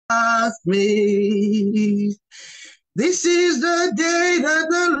has made. This is the day that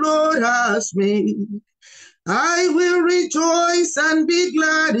the Lord has made. I will rejoice and be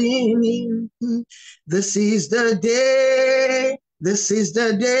glad in it. This is the day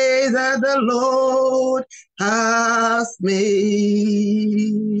that the Lord has made.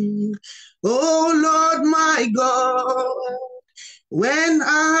 Oh Lord my God, when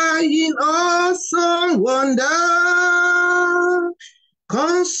I in awesome wonder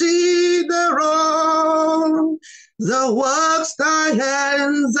consider all the works thy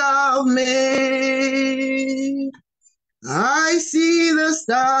hands have made. I see the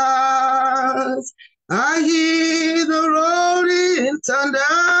stars, I hear the rolling thunder,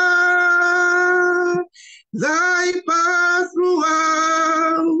 thy path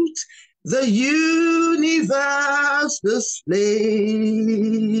throughout the universe display.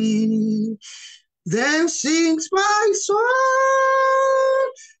 Then sings my soul,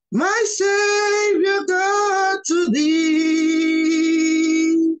 my Savior God, to thee.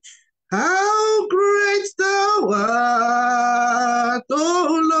 How great thou art,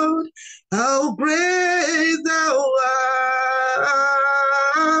 O Lord, how great thou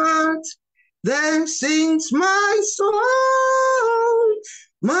art. Then sings my soul,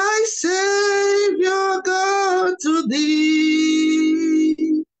 my Savior God, to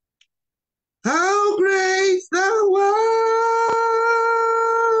thee. How great thou art,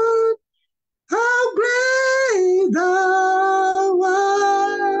 how great thou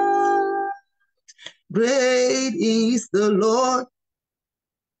art. Great is the Lord,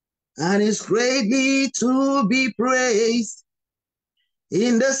 and is greatly to be praised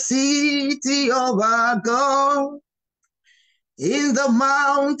in the city of our God, in the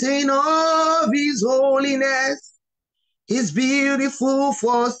mountain of his holiness. His beautiful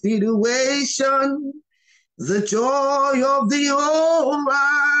for situation, the joy of the whole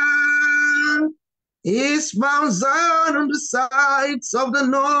world, is Mount Zion on the sides of the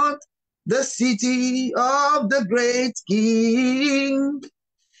north, the city of the great King.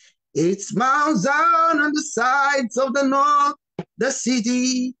 It's Mount Zion on the sides of the north, the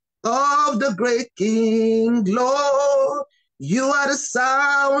city of the great King. Lord, you are the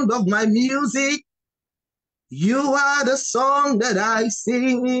sound of my music. You are the song that I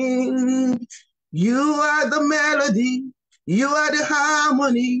sing. You are the melody. You are the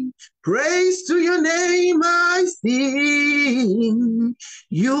harmony. Praise to your name I sing.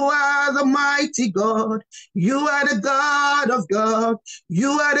 You are the mighty God. You are the God of God.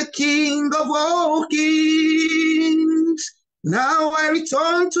 You are the King of all kings. Now I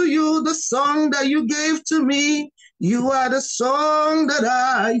return to you the song that you gave to me. You are the song that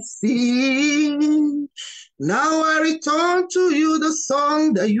I sing. Now I return to you the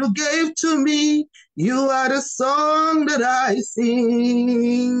song that you gave to me. You are the song that I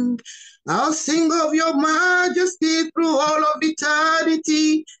sing. I'll sing of your majesty through all of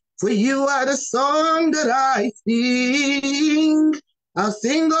eternity, for you are the song that I sing. I'll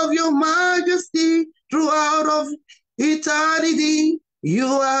sing of your majesty throughout of eternity. You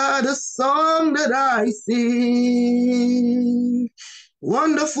are the song that I sing.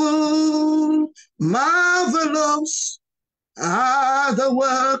 Wonderful, marvelous are the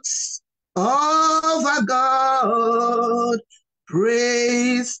works of our God.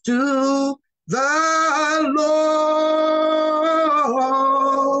 Praise to the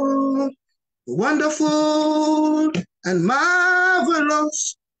Lord. Wonderful and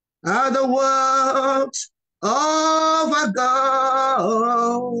marvelous are the works of our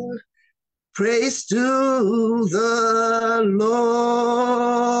God. Praise to the Lord.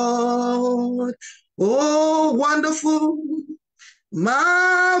 Oh, wonderful,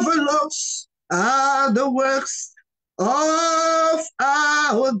 marvelous are the works of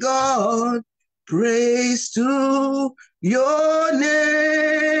our God. Praise to your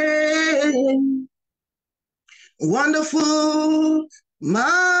name. Wonderful,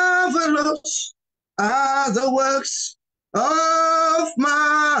 marvelous are the works of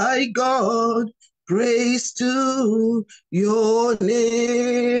my God. Praise to your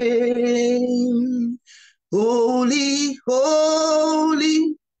name. Holy,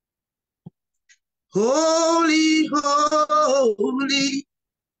 holy, holy, holy,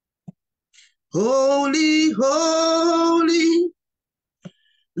 holy, holy,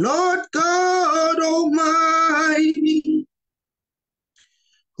 Lord God Almighty.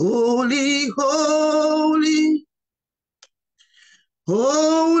 Holy, holy,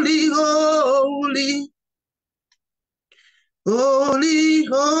 holy, holy, holy,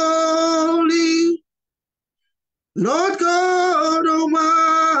 holy, Lord God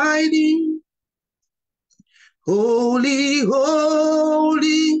Almighty. Holy,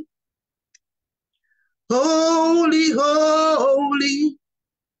 holy,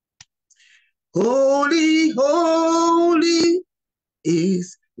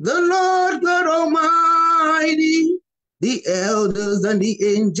 is the Lord God Almighty. The elders and the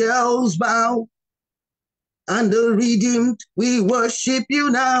angels bow, and the redeemed, we worship you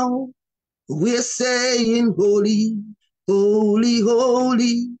now. We're saying, holy, holy,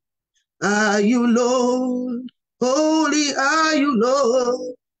 holy are you, Lord. Holy are you,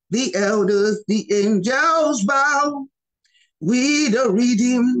 Lord. The elders, the angels bow. We the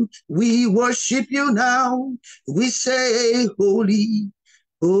redeemed, we worship you now. We say, holy,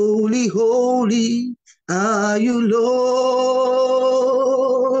 holy, holy are you, Lord.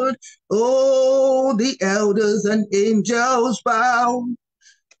 Oh, the elders and angels bow.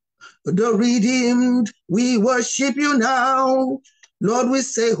 The redeemed, we worship you now. Lord, we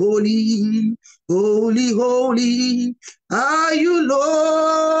say, holy, holy, holy are you, Lord.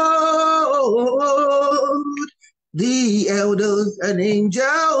 The elders and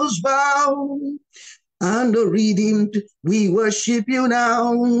angels bow, and the redeemed, we worship you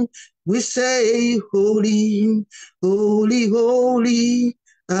now. We say, holy, holy, holy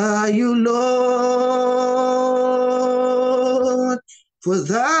are you, Lord. For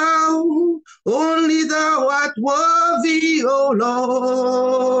thou, only thou art worthy, O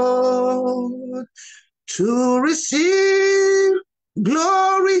Lord, to receive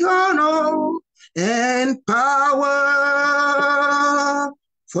glory, honor, and power.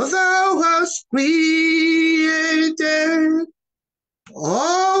 For thou hast created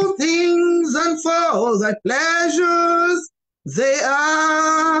all things, and for thy pleasures they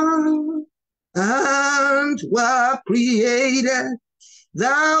are and were created.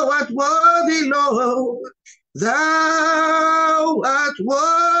 Thou art worthy, Lord. Thou art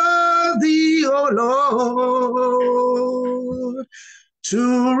worthy, O Lord,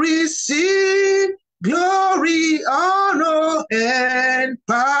 to receive glory, honor, and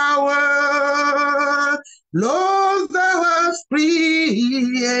power. Lord, thou hast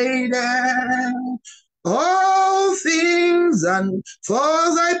created all things, and for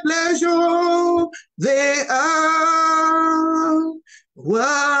thy pleasure they are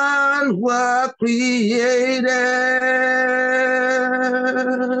one were created.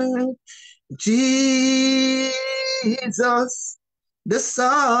 Jesus, the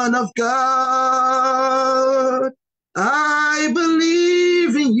Son of God, I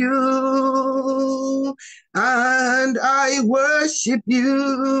believe in you and I worship you.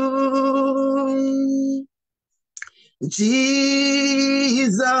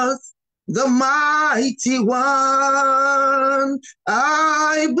 Jesus, the mighty one,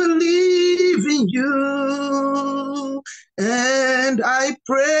 I believe in you and I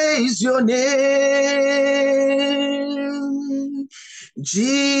praise your name.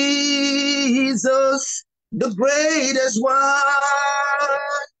 Jesus, the greatest one,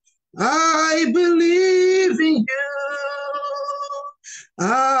 I believe in you.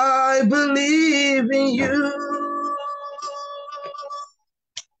 I believe in you.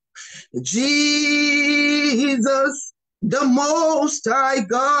 Jesus, the Most High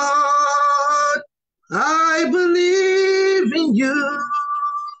God, I believe in you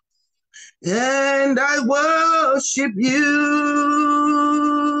and I worship you.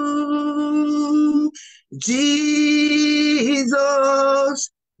 Jesus,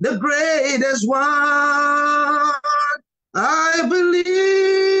 the greatest one, I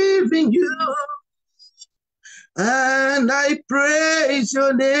believe in you and I praise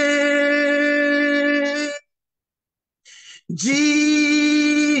your name.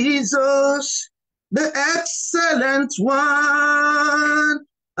 Jesus, the excellent one,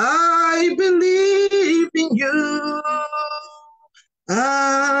 I believe in you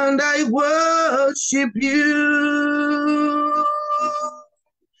and I worship you.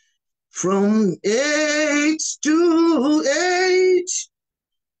 From age to age,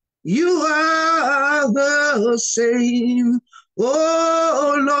 you are the same,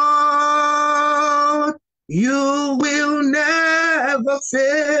 oh Lord, you will never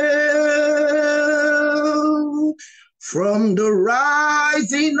fail. From the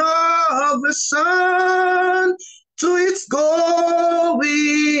rising of the sun to its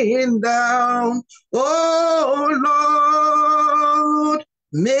going down, oh Lord,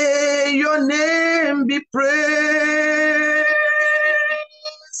 may your name be praised.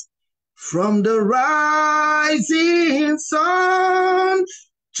 From the rising sun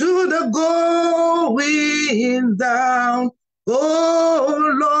to the going down, oh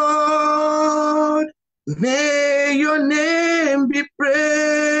Lord, may your name be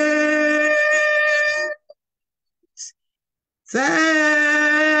praised. Thank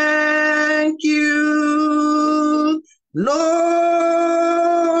you,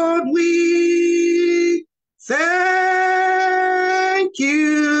 Lord, we thank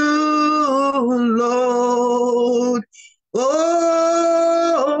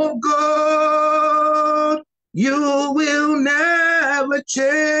You will never change.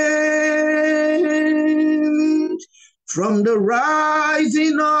 From the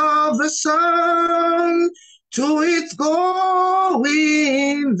rising of the sun to its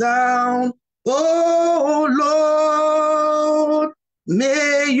going down, oh Lord,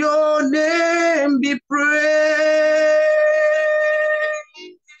 may your name be praised.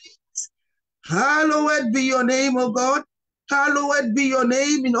 Hallowed be your name, O God. Hallowed be your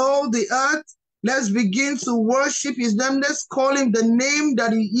name in all the earth. Let's begin to worship his name. Let's call him the name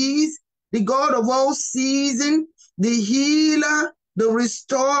that he is, the God of all season, the healer, the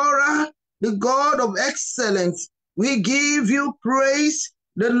restorer, the God of excellence. We give you praise,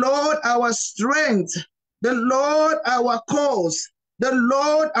 the Lord our strength, the Lord our cause, the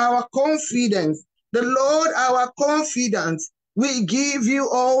Lord our confidence, the Lord our confidence. We give you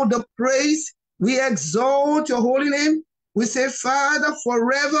all the praise. We exalt your holy name. We say, Father,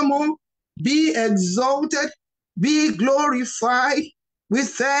 forevermore, be exalted, be glorified. We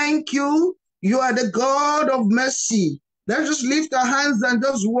thank you. You are the God of mercy. Let's just lift our hands and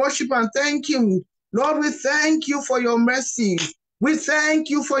just worship and thank him. Lord, we thank you for your mercies. We thank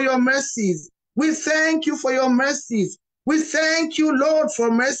you for your mercies. We thank you for your mercies. We thank you, Lord,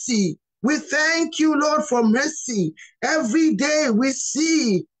 for mercy. We thank you, Lord, for mercy. Every day we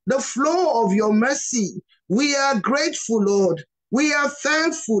see the flow of your mercy. We are grateful, Lord. We are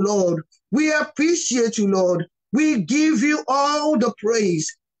thankful, Lord. We appreciate you, Lord. We give you all the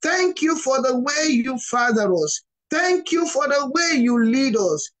praise. Thank you for the way you father us. Thank you for the way you lead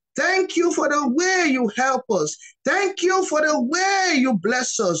us. Thank you for the way you help us. Thank you for the way you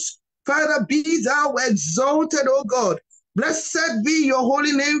bless us. Father, be thou exalted, O God. Blessed be your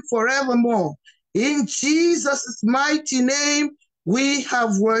holy name forevermore. In Jesus' mighty name, we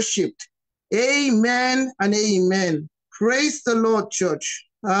have worshipped. Amen and amen. Praise the Lord, church.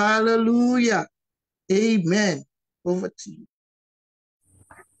 Hallelujah. Amen. Over to you.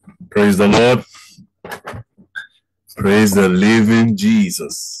 Praise the Lord. Praise the living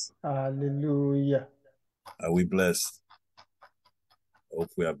Jesus. Hallelujah. Are we blessed? Hope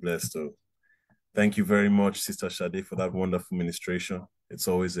we are blessed. Oh. Thank you very much, Sister Shade, for that wonderful ministration. It's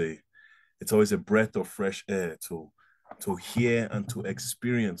always a breath of fresh air to hear and to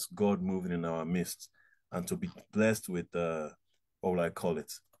experience God moving in our midst, and to be blessed with what will I call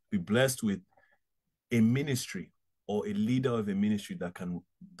it? Be blessed with a ministry or a leader of a ministry that can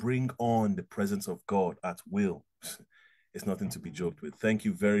bring on the presence of God at will. It's nothing to be joked with. Thank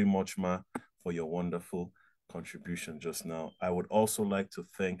you very much, Ma, for your wonderful contribution just now. I would also like to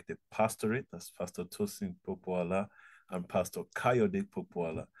thank the pastorate, that's Pastor Tosin Popoala and Pastor Kayode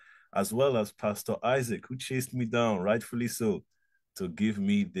Popoala, as well as Pastor Isaac, who chased me down, rightfully so, to give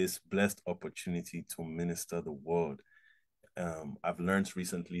me this blessed opportunity to minister the word. I've learned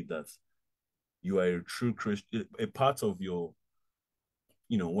recently that you are a true Christian. A part of your,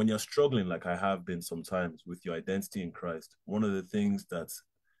 when you're struggling, like I have been sometimes with your identity in Christ, one of the things that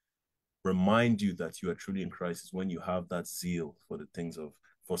remind you that you are truly in Christ is when you have that zeal for the things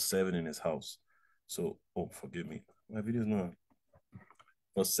for serving in his house. So, forgive me, my video is not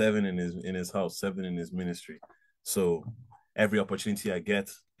for serving in his house, serving in his ministry. So every opportunity I get,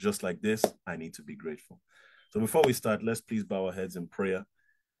 just like this, I need to be grateful. So before we start, let's please bow our heads in prayer.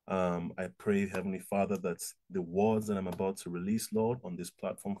 I pray, Heavenly Father, that the words that I'm about to release, Lord, on this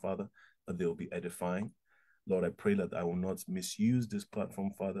platform, Father, that they will be edifying. Lord, I pray that I will not misuse this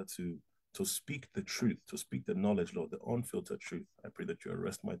platform, Father, to speak the truth, to speak the knowledge, Lord, the unfiltered truth. I pray that you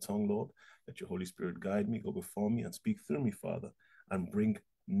arrest my tongue, Lord, that your Holy Spirit guide me, go before me, and speak through me, Father, and bring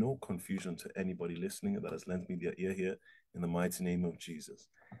no confusion to anybody listening that has lent me their ear here, in the mighty name of Jesus.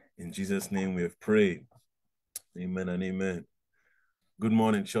 In Jesus' name we have prayed. Amen and amen. Good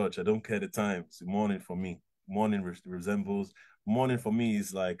morning, church. I don't care the time. It's morning for me. Morning resembles, morning for me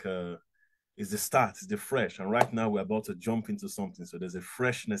is like, it's the start, it's the fresh. And right now we're about to jump into something. So there's a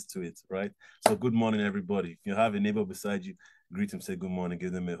freshness to it, right? So good morning, everybody. If you have a neighbor beside you, greet him, say good morning,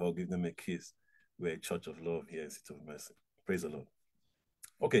 give them a hug, give them a kiss. We're a church of love here in City of Mercy. Praise the Lord.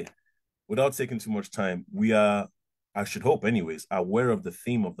 Okay, without taking too much time, we are, I should hope anyways, aware of the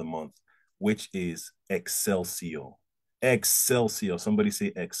theme of the month, which is Excelsior. Excelsior. Somebody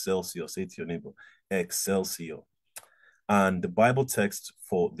say Excelsior. Say it to your neighbor. Excelsior. And the Bible text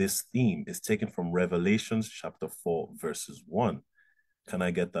for this theme is taken from Revelations chapter 4, verses 1. Can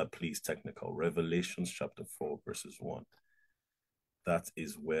I get that, please, technical? Revelations chapter 4, verses 1. That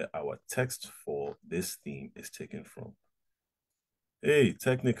is where our text for this theme is taken from. Hey,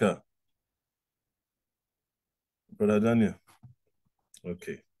 Technica. Brother Daniel.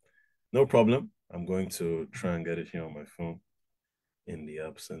 Okay. No problem. I'm going to try and get it here on my phone in the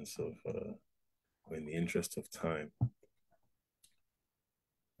absence of in the interest of time.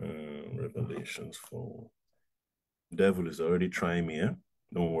 Revelations 4. Devil is already trying me, eh?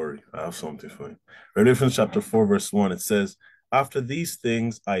 Don't worry, I have something for you. Revelation chapter 4, verse 1, it says, After these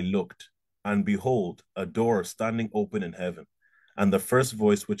things I looked, and behold, a door standing open in heaven. And the first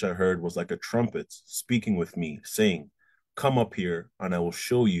voice which I heard was like a trumpet speaking with me, saying, Come up here, and I will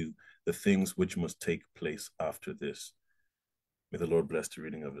show you the things which must take place after this. May the Lord bless the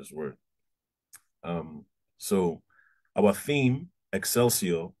reading of his word. So our theme,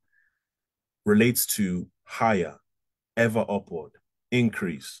 Excelsior, relates to higher, ever upward,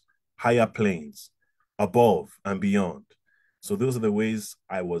 increase, higher planes, above and beyond. So those are the ways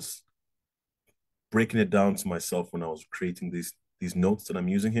I was breaking it down to myself when I was creating these notes that I'm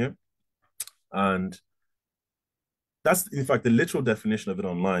using here. And that's, in fact, the literal definition of it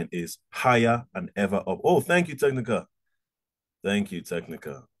online is higher and ever up. Oh, thank you, Technica. Thank you,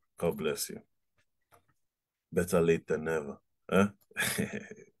 Technica. God bless you. Better late than never. Huh?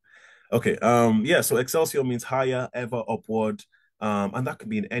 Okay. Yeah. So Excelsior means higher, ever upward. And that can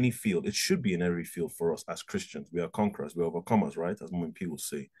be in any field. It should be in every field for us as Christians. We are conquerors, we're overcomers, right? As many people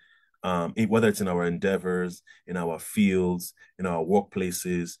say. Whether it's in our endeavors, in our fields, in our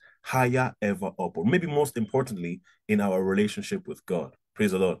workplaces, higher, ever upward. Maybe most importantly, in our relationship with God.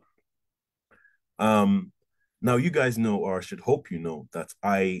 Praise the Lord. Now you guys know, or I should hope you know, that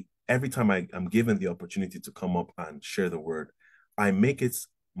every time I'm given the opportunity to come up and share the word, I make it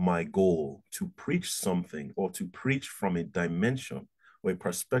my goal to preach something or to preach from a dimension or a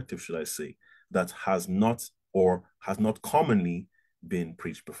perspective, should I say, that has not commonly been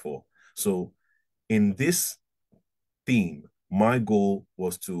preached before. So in this theme, my goal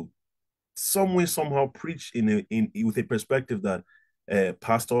was to some way, somehow preach with a perspective that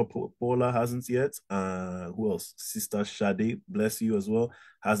Pastor Paula hasn't yet. Who else? Sister Shade, bless you as well,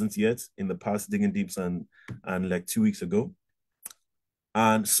 hasn't yet in the past digging deeps and like 2 weeks ago.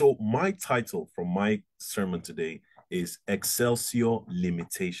 And so my title from my sermon today is Excelsior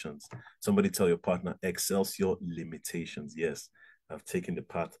Limitations. Somebody tell your partner, Excelsior Limitations. Yes, I've taken the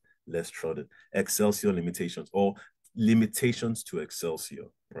path less trodden. Excelsior Limitations, or limitations to Excelsior,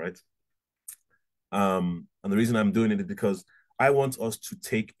 right? And the reason I'm doing it is because I want us to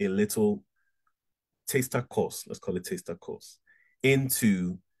take a little taster course, let's call it taster course,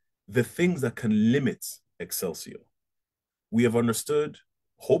 into the things that can limit Excelsior. We have understood,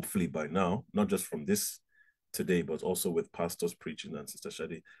 hopefully by now, not just from this today, but also with pastors preaching and Sister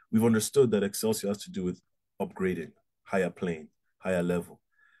Shadi, we've understood that Excelsior has to do with upgrading, higher plane, higher level.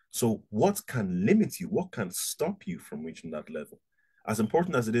 So what can limit you? What can stop you from reaching that level? As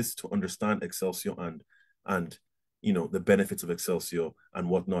important as it is to understand Excelsior and the benefits of Excelsior and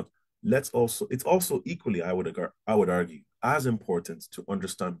whatnot, it's also equally, I would argue, as important to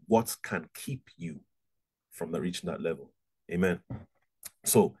understand what can keep you from reaching that level. Amen.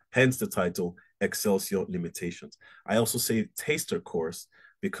 So hence the title, Excelsior Limitations. I also say taster course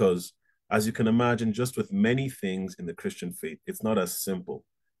because, as you can imagine, just with many things in the Christian faith, it's not as simple.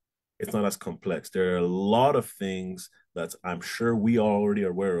 It's not as complex. There are a lot of things that I'm sure we are already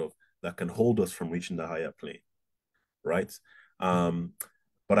aware of that can hold us from reaching the higher plane, right?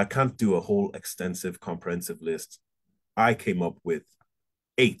 But I can't do a whole extensive, comprehensive list. I came up with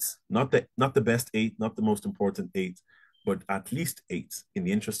 8, not the best 8, not the most important 8, but at least 8 in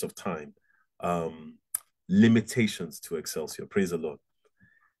the interest of time. Limitations to Excelsior. Praise the Lord.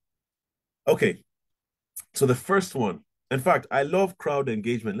 Okay, so the first one. In fact, I love crowd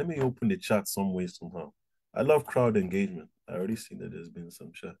engagement. Let me open the chat some way, somehow. I love crowd engagement. I already seen that there's been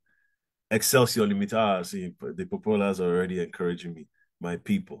some chat. Excelsior limit. See, the populars are already encouraging me, my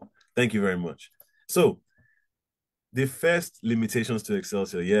people. Thank you very much. So, the first limitations to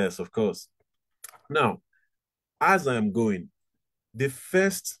Excelsior, yes, of course. Now, as I am going, the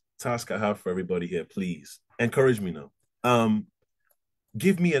first task I have for everybody here, please encourage me now.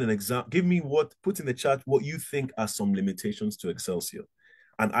 Give me an example. Put in the chat what you think are some limitations to Excelsior.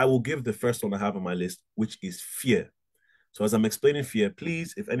 And I will give the first one I have on my list, which is fear. So as I'm explaining fear,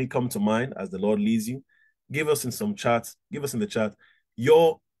 please, if any come to mind as the Lord leads you, give us in the chat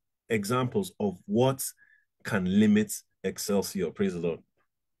your examples of what can limit Excelsior. Praise the Lord.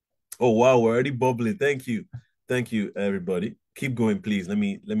 Oh, wow, we're already bubbling. Thank you. Thank you, everybody. Keep going, please. Let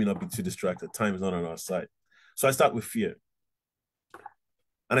me not be too distracted. Time is not on our side. So I start with fear.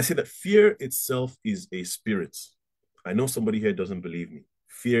 And I say that fear itself is a spirit. I know somebody here doesn't believe me.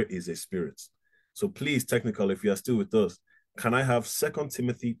 Fear is a spirit. So please, technical, if you are still with us, can I have 2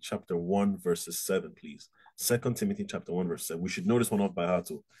 Timothy chapter 1, verses 7, please? 2 Timothy chapter 1, verse 7. We should know this one off by heart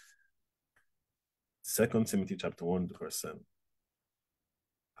too. 2 Timothy chapter 1, verse 7.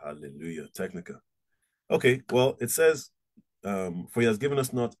 Hallelujah. Technica. Okay, well, it says, for he has given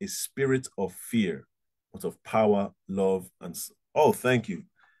us not a spirit of fear, but of power, love, and oh, thank you.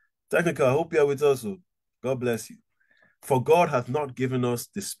 Technical, I hope you are with us. God bless you. For God hath not given us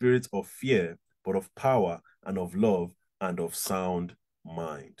the spirit of fear, but of power and of love and of sound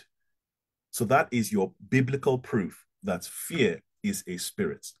mind. So that is your biblical proof that fear is a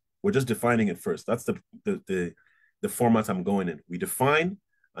spirit. We're just defining it first. That's the format I'm going in. We define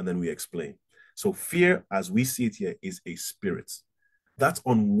and then we explain. So fear, as we see it here, is a spirit. That's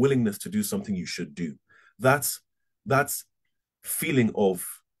unwillingness to do something you should do. That's feeling of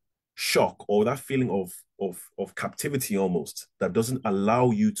shock or that feeling of captivity almost that doesn't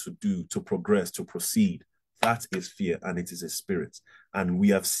allow you to progress, to proceed. That is fear, and it is a spirit. And we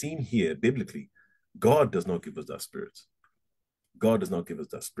have seen here biblically, God does not give us that spirit. God does not give us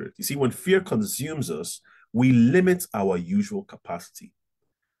that spirit. You see, when fear consumes us, we limit our usual capacity.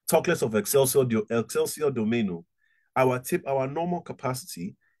 Talk less of Excelsior Domino. Our normal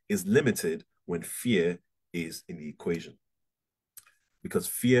capacity is limited when fear is in the equation, because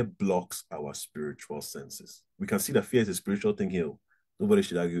fear blocks our spiritual senses. We can see that fear is a spiritual thing here. Nobody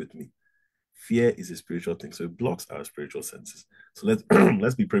should argue with me. Fear is a spiritual thing, so it blocks our spiritual senses. So let's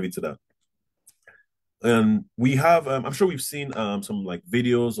let's be privy to that. And we have, I'm sure we've seen some like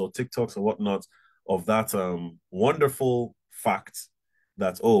videos or TikToks or whatnot of that wonderful fact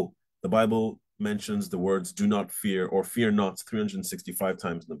that, oh, the Bible mentions the words "do not fear" or "fear not" 365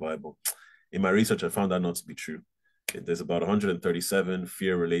 times in the Bible. In my research, I found that not to be true. There's about 137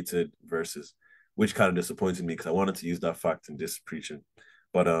 fear-related verses, which kind of disappointed me because I wanted to use that fact in this preaching.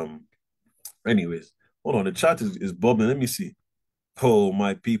 But anyways, hold on. The chat is bubbling. Let me see. Oh,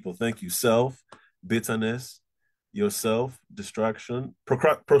 my people, thank you. Self, bitterness, yourself, distraction.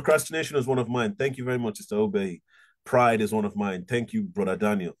 Procrastination is one of mine. Thank you very much, Sister Obey. Pride is one of mine. Thank you, Brother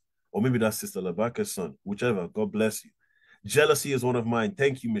Daniel. Or maybe that's Sister Labaka's son. Whichever. God bless you. Jealousy is one of mine.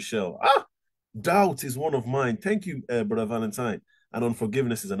 Thank you, Michelle. Doubt is one of mine. Thank you, Brother Valentine. And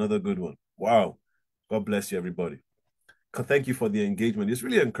unforgiveness is another good one. Wow. God bless you, everybody. Thank you for the engagement. It's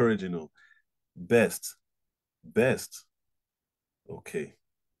really encouraging. Best. Best. Okay.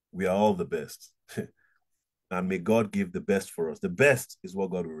 We are all the best. And may God give the best for us. The best is what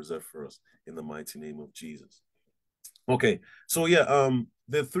God will reserve for us in the mighty name of Jesus. Okay. So yeah,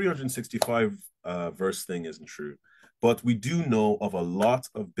 the 365 verse thing isn't true. But we do know of a lot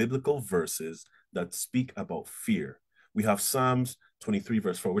of biblical verses that speak about fear. We have Psalms 23,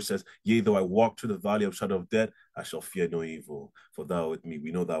 verse 4, which says, "Yea, though I walk through the valley of shadow of death, I shall fear no evil, for thou art with me."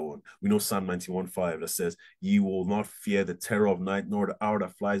 We know that one. We know Psalm 91:5 that says, "Ye will not fear the terror of night, nor the hour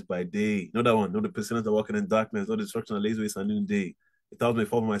that flies by day." Know that one. No, the pestilence that walking in darkness, no destruction that lays waste at noonday. 1,000 may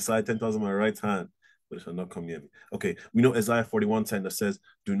fall on my side, 10,000 on my right hand, but it shall not come near me. Okay, we know Isaiah 41:10 that says,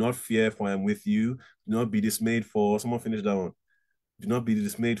 "Do not fear, for I am with you. Do not be dismayed, for..." Someone finish that one. Do not be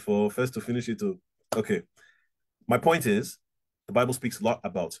dismayed, for first to finish it too. Okay. My point is, the Bible speaks a lot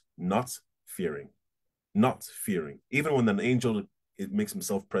about not fearing. Not fearing. Even when an angel it makes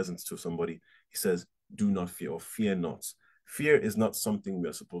himself present to somebody, he says, "Do not fear," or "fear not." Fear is not something we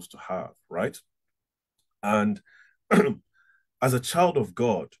are supposed to have, right? And as a child of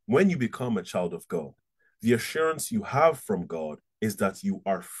God, when you become a child of God, the assurance you have from God is that you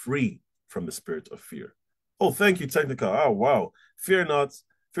are free from the spirit of fear. Oh, thank you, Technical. Oh, wow. Fear not,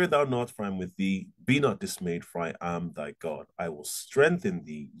 fear thou not, for I am with thee. Be not dismayed, for I am thy God. I will strengthen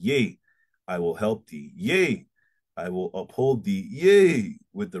thee. Yea, I will help thee. Yea, I will uphold thee. Yea,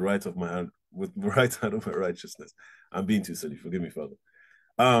 with the right of my hand, with the right hand of my righteousness. I'm being too silly. Forgive me, Father.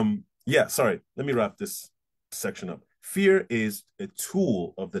 Yeah, sorry. Let me wrap this section up. Fear is a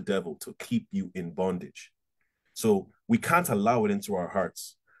tool of the devil to keep you in bondage. So we can't allow it into our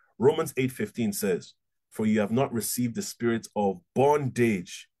hearts. Romans 8:15 says, "For you have not received the spirit of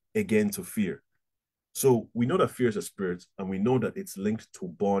bondage again to fear." So we know that fear is a spirit, and we know that it's linked to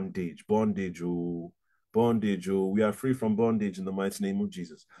bondage. Bondage, oh, bondage, oh. We are free from bondage in the mighty name of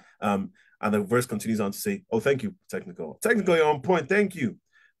Jesus. And the verse continues on to say, oh, thank you, Technical. Technical, you're on point. Thank you.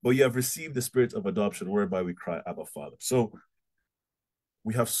 "But you have received the spirit of adoption, whereby we cry, Abba, Father." So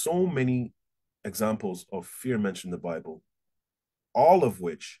we have so many examples of fear mentioned in the Bible, all of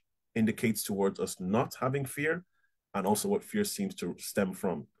which indicates towards us not having fear, and also what fear seems to stem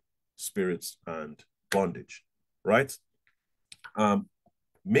from: spirits and bondage, right?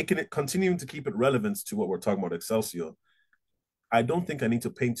 Continuing to keep it relevant to what we're talking about, Excelsior, I don't think I need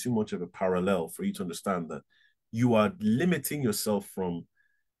to paint too much of a parallel for you to understand that you are limiting yourself from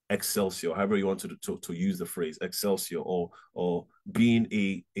Excelsior, however you want to use the phrase Excelsior, or being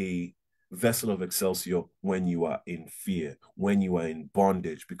a vessel of Excelsior when you are in fear, when you are in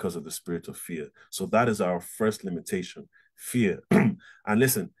bondage because of the spirit of fear. So that is our first limitation, fear. And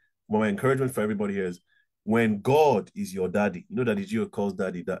listen, my encouragement for everybody here is when God is your daddy, you know that Jesus calls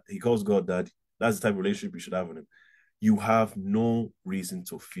daddy, that he calls God daddy. That's the type of relationship you should have with him. You have no reason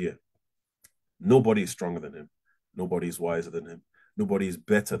to fear. Nobody is stronger than him. Nobody is wiser than him. Nobody is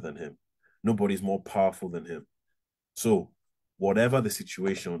better than him. Nobody is more powerful than him. So, whatever the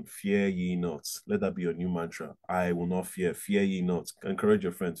situation, fear ye not. Let that be your new mantra. I will not fear. Fear ye not. Encourage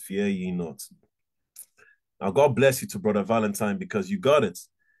your friends. Fear ye not. Now, God bless you to Brother Valentine because you got it.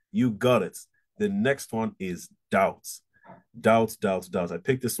 You got it. The next one is doubt. Doubt, doubt, doubt. I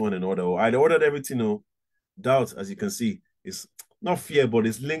picked this one in order. I ordered everything. No, doubt, as you can see, is not fear, but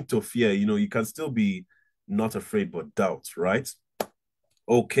it's linked to fear. You know, you can still be not afraid, but doubt, right?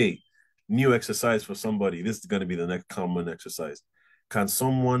 Okay, new exercise for somebody. This is going to be the next common exercise. Can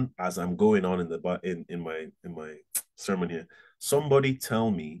someone, as I'm going on in my sermon here, somebody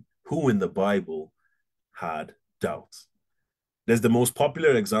tell me who in the Bible had doubts? There's the most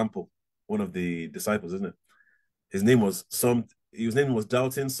popular example, one of the disciples, isn't it? His name was his name was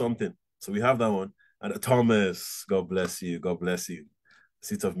doubting something. So we have that one. And Thomas, God bless you, God bless you.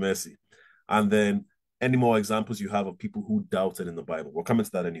 Seat of mercy. And then any more examples you have of people who doubted in the Bible? We'll come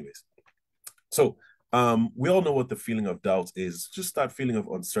into that anyways. So we all know what the feeling of doubt is. Just that feeling of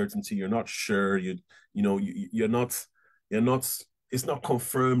uncertainty. You're not sure. You're not. It's not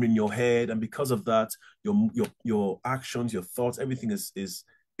confirmed in your head, and because of that, your actions, your thoughts, everything is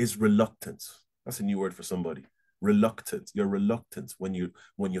reluctant. That's a new word for somebody. Reluctant. You're reluctant when you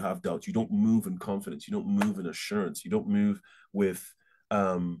have doubt. You don't move in confidence. You don't move in assurance. You don't move with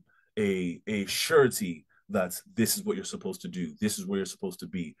a surety that this is what you're supposed to do. This is where you're supposed to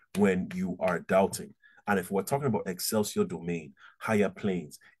be when you are doubting. And if we're talking about Excelsior domain, higher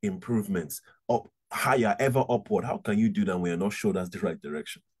planes, improvements, up higher, ever upward, how can you do that when you're not sure that's the right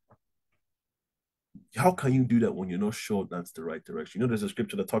direction? How can you do that when you're not sure that's the right direction? You know, there's a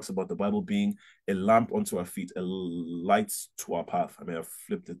scripture that talks about the Bible being a lamp unto our feet, a light to our path. I may have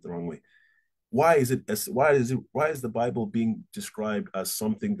flipped it the wrong way. Why is the Bible being described as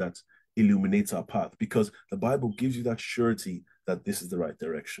something that illuminates our path? Because the Bible gives you that surety that this is the right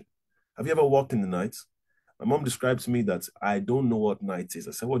direction. Have you ever walked in the night? My mom described to me that I don't know what night is.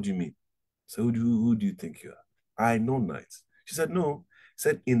 I said, what do you mean? So who do you think you are? I know night. She said, no. She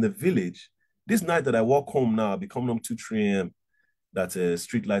said, in the village, this night that I walk home now, I'll be coming home 2, 3 a.m. That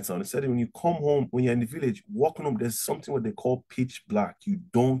street lights on. He said, when you come home, when you're in the village, walking home, there's something what they call pitch black. You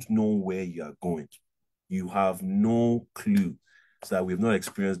don't know where you are going. You have no clue. So that we've not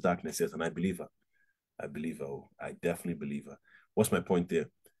experienced darkness yet. And I believe her. I believe her. Oh, I definitely believe her. What's my point there?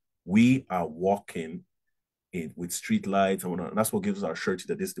 We are walking with street lights and whatnot. And that's what gives us our surety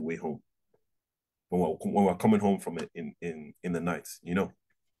that this is the way home. When we're coming home from it in the night, you know.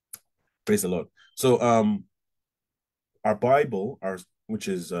 Praise the Lord. So our Bible, which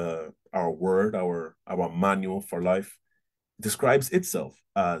is our word, our manual for life, describes itself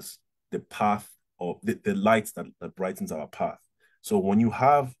as the path of the light that brightens our path. So when you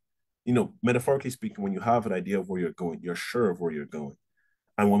have, metaphorically speaking, when you have an idea of where you're going, you're sure of where you're going.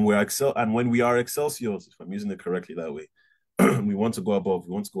 And when we are Excelsiors, if I'm using it correctly that way, we want to go above,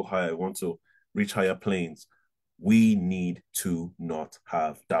 we want to go higher, we want to reach higher planes. We need to not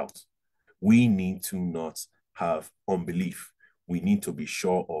have doubt. We need to not have unbelief. We need to be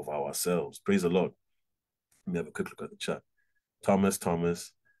sure of ourselves. Praise the Lord. Let me have a quick look at the chat. Thomas,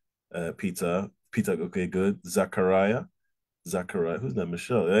 Peter, okay, good. Zachariah, who's that?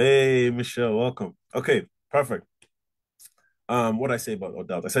 Michelle. Hey, Michelle, welcome. Okay, perfect. What I say about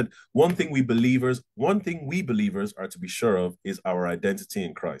doubt? I said one thing we believers are to be sure of is our identity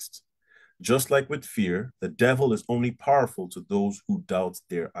in Christ. Just like with fear, the devil is only powerful to those who doubt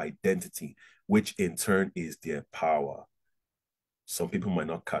their identity, which in turn is their power. Some people might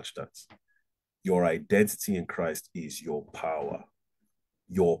not catch that. Your identity in Christ is your power.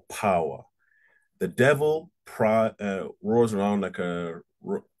 Your power. The devil prowls around like a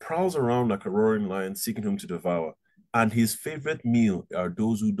roaring lion, seeking whom to devour. And his favorite meal are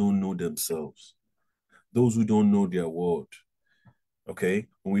those who don't know themselves, those who don't know their word. Okay?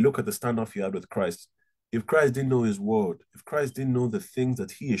 When we look at the standoff he had with Christ, if Christ didn't know his word, if Christ didn't know the things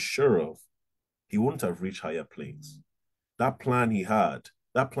that he is sure of, he wouldn't have reached higher planes. That plan he had,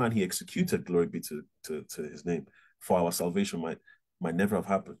 that plan he executed, glory be to his name, for our salvation might never have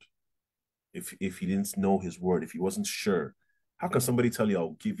happened if he didn't know his word, if he wasn't sure. How can somebody tell you,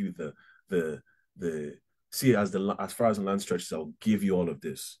 I'll give you the see, as far as the land stretches, I'll give you all of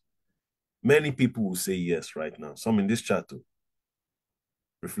this? Many people will say yes right now. Some in this chat too.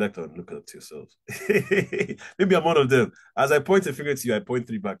 Reflect on, look up to yourselves. Maybe I'm one of them. As I point a finger to you, I point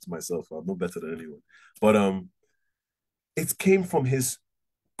three back to myself. I'm no better than anyone. But it came from his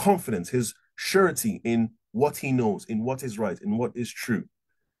confidence, his surety in what he knows, in what is right, in what is true.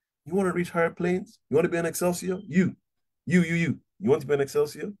 You want to reach higher planes? You want to be an Excelsior? You. You want to be an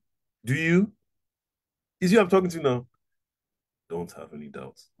Excelsior? Do you? Is you I'm talking to now? Don't have any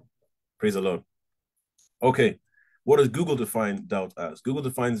doubts. Praise the Lord. Okay. What does Google define doubt as? Google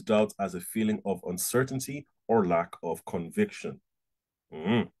defines doubt as a feeling of uncertainty or lack of conviction.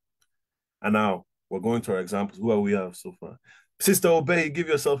 Mm-hmm. And now we're going to our examples. Who are we have so far? Sister Obey, give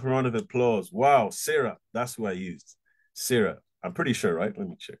yourself a round of applause. Wow, Sarah, that's who I used. Sarah, I'm pretty sure, right? Let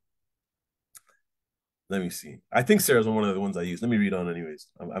me check. Let me see. I think Sarah's one of the ones I used. Let me read on anyways.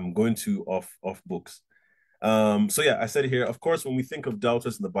 I'm going to off books. So yeah, I said here, of course, when we think of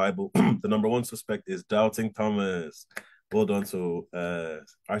doubters in the Bible, the number one suspect is doubting Thomas. Well done to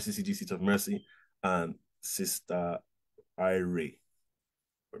RCCG Seat of Mercy and Sister Irie.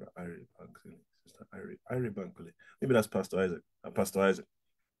 Brother Irie Bankole. Sister Irie Bankole. Maybe that's Pastor Isaac. Pastor Isaac.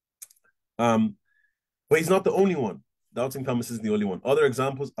 But he's not the only one. Doubting Thomas isn't the only one. Other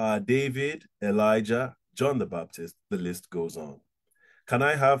examples are David, Elijah, John the Baptist. The list goes on. Can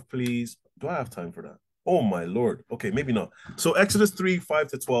I have, please? Do I have time for that? Oh, my Lord. Okay, maybe not. So Exodus 3, 5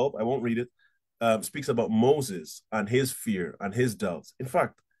 to 12, I won't read it, speaks about Moses and his fear and his doubts. In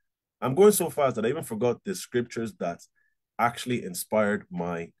fact, I'm going so fast that I even forgot the scriptures that actually inspired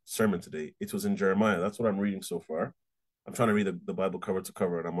my sermon today. It was in Jeremiah. That's what I'm reading so far. I'm trying to read the Bible cover to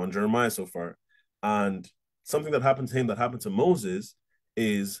cover, and I'm on Jeremiah so far. And something that happened to him that happened to Moses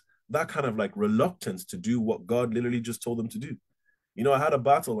is that kind of like reluctance to do what God literally just told him to do. You know, I had a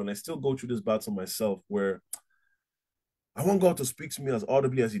battle, and I still go through this battle myself, where I want God to speak to me as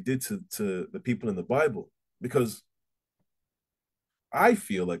audibly as he did to the people in the Bible, because I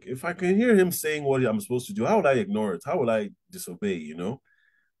feel like if I can hear him saying what I'm supposed to do, how will I ignore it? How will I disobey, you know?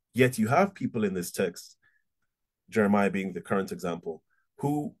 Yet you have people in this text, Jeremiah being the current example,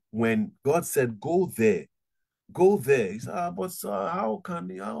 who, when God said, go there, he said, but how can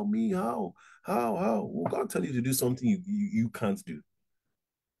he, how me, how? Will God tell you to do something you can't do?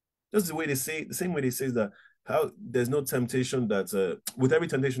 Just the way they say, the same way they say that how there's no temptation that with every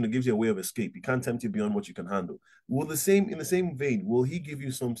temptation it gives you a way of escape. He can't tempt you beyond what you can handle. Will the same in the same vein, will he give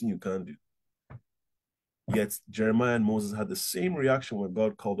you something you can't do? Yet Jeremiah and Moses had the same reaction when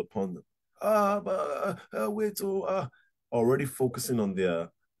God called upon them. Already focusing on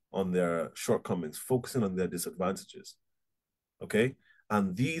their shortcomings, focusing on their disadvantages. Okay,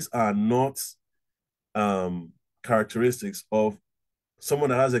 and these are not characteristics of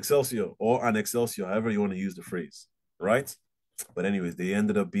someone that has Excelsior or an Excelsior, however you want to use the phrase, right? But anyways, they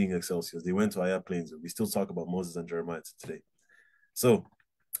ended up being Excelsiors. They went to higher planes. We still talk about Moses and Jeremiah today. So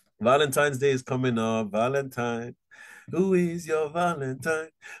Valentine's Day is coming up. Valentine. Who is your Valentine?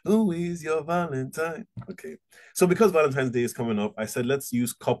 Who is your Valentine? Okay. So because Valentine's Day is coming up, I said let's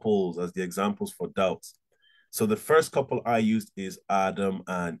use couples as the examples for doubts. So the first couple I used is Adam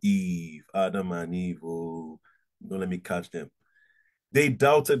and Eve. Adam and Eve. Oh, don't let me catch them. They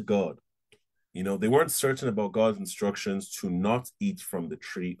doubted God. You know, they weren't certain about God's instructions to not eat from the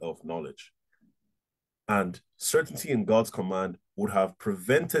tree of knowledge. And certainty in God's command would have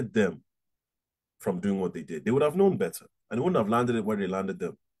prevented them from doing what they did. They would have known better, and they wouldn't have landed it where they landed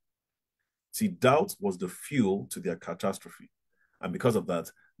them. See, doubt was the fuel to their catastrophe. And because of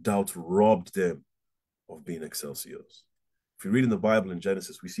that, doubt robbed them of being Excelsiors. If you read in the Bible in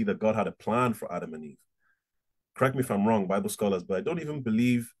Genesis, we see that God had a plan for Adam and Eve. Correct me if I'm wrong, Bible scholars, but I don't even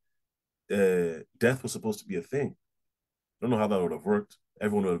believe death was supposed to be a thing. I don't know how that would have worked.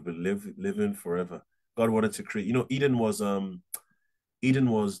 Everyone would have been living forever. God wanted to create, you know, Eden was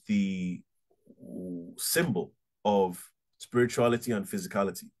the symbol of spirituality and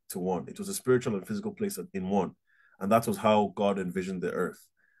physicality to one. It was a spiritual and physical place in one. And that was how God envisioned the earth.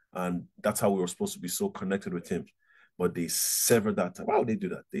 And that's how we were supposed to be so connected with him. But they severed that time. Why would they do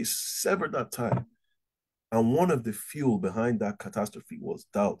that? They severed that time. And one of the fuel behind that catastrophe was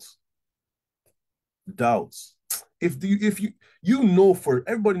doubts. Doubts. If you know, for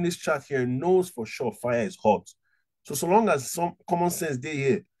everybody in this chat here knows for sure fire is hot. So long as some common sense day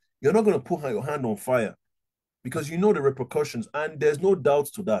here, you're not going to put your hand on fire because you know the repercussions, and there's no doubt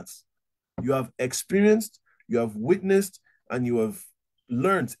to that. You have experienced, you have witnessed, and you have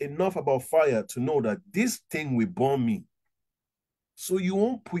learned enough about fire to know that this thing will burn me. So you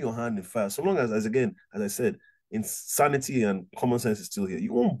won't put your hand in fire. So long as again, as I said, insanity and common sense is still here,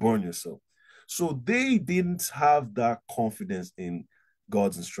 you won't burn yourself. So they didn't have that confidence in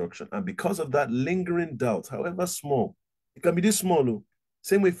God's instruction. And because of that lingering doubt, however small, it can be this small,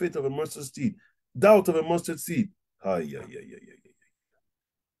 Same way faith of a mustard seed, doubt of a mustard seed. Ah, yeah.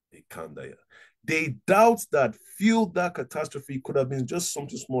 They doubt that fueled that catastrophe could have been just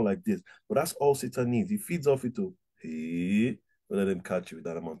something small like this. But that's all Satan needs. He feeds off it to, hey, let him catch you with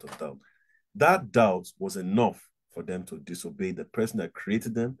that amount of doubt. That doubt was enough for them to disobey the person that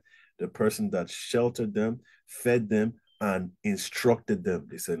created them, the person that sheltered them, fed them, and instructed them.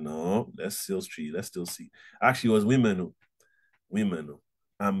 They said, no, let's still see. Let's still see. Actually, it was women. Women.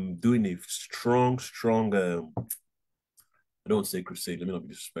 I'm doing a strong, I don't say crusade, let me not be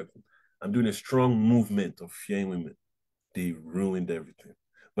disrespectful. I'm doing a strong movement of fearing women. They ruined everything.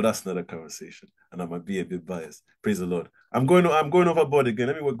 But that's another conversation. And I might be a bit biased. Praise the Lord. I'm going overboard again.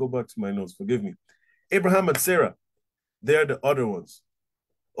 Let me go back to my notes. Forgive me. Abraham and Sarah, they're the other ones.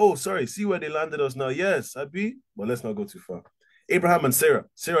 Oh, sorry. See where they landed us now. Yes, Abi. But let's not go too far. Abraham and Sarah.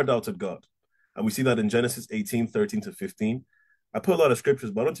 Sarah doubted God. And we see that in Genesis 18:13 to 15. I put a lot of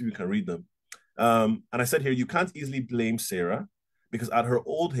scriptures, but I don't think we can read them. And I said here, you can't easily blame Sarah because at her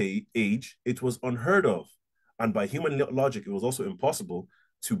old age, it was unheard of. And by human logic, it was also impossible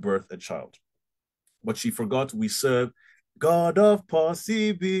to birth a child. But she forgot we serve God of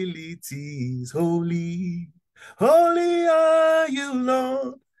possibilities, holy, holy are you,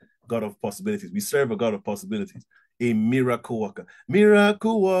 Lord. God of possibilities. We serve a God of possibilities, a miracle worker,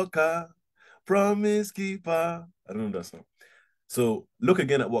 promise keeper. I don't know that song. So look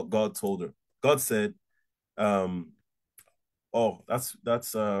again at what God told her. God said, oh, that's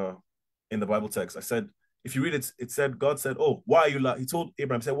in the Bible text. I said, if you read it, it said, God said, oh, why are you laughing? He told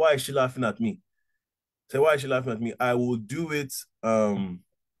Abraham, said, why is she laughing at me? Say, why is she laughing at me? I will do it. So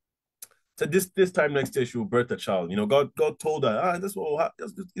this time next year she will birth a child. You know, God told her, this will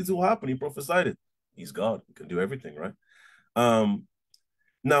happen. He prophesied it. He's God. He can do everything, right?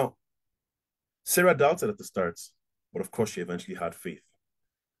 Now, Sarah doubted at the start, but of course she eventually had faith.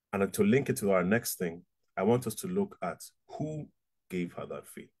 And to link it to our next thing, I want us to look at who gave her that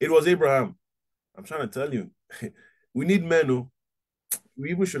faith. It was Abraham. I'm trying to tell you, we need men who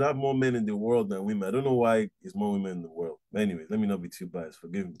we even should have more men in the world than women. I don't know why there's more women in the world. But anyway, let me not be too biased.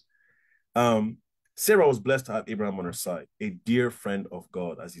 Forgive me. Sarah was blessed to have Abraham on her side, a dear friend of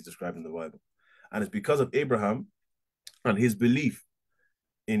God, as he's described in the Bible. And it's because of Abraham and his belief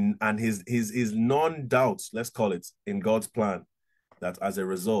in and his non-doubts, let's call it, in God's plan, that as a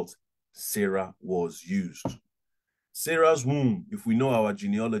result, Sarah was used. Sarah's womb, if we know our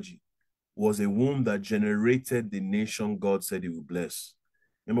genealogy, was a womb that generated the nation God said he would bless.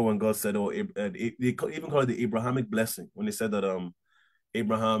 Remember when God said, "Oh, they even call it the Abrahamic blessing." When they said that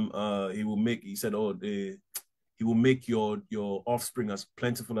Abraham, he will make. He said, "Oh, he will make your offspring as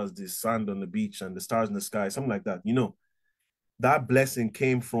plentiful as the sand on the beach and the stars in the sky," something like that. You know, that blessing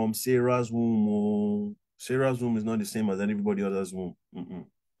came from Sarah's womb. Oh, Sarah's womb is not the same as anybody else's womb.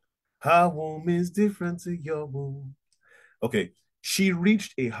 Her womb is different to your womb. Okay, she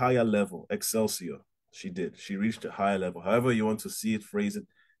reached a higher level, Excelsior. She did. She reached a higher level. However you want to see it, phrase it,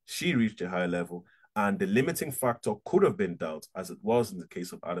 she reached a higher level. And the limiting factor could have been doubt, as it was in the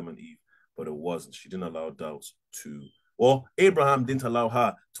case of Adam and Eve, but it wasn't. She didn't allow doubts to, or Abraham didn't allow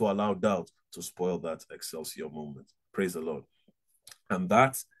her to allow doubt to spoil that Excelsior moment. Praise the Lord. And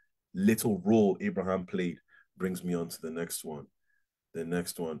that little role Abraham played brings me on to the next one. The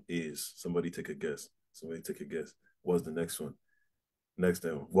next one is, somebody take a guess. Somebody take a guess. What's the next one? Next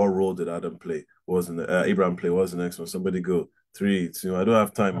time, what role did Adam play? What was the Abraham play? What's the next one? Somebody go. 3, 2. I don't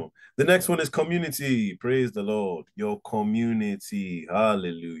have time. The next one is community. Praise the Lord. Your community.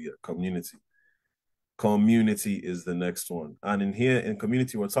 Hallelujah. Community. Community is the next one. And in here, in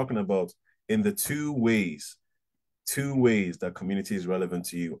community, we're talking about in the two ways that community is relevant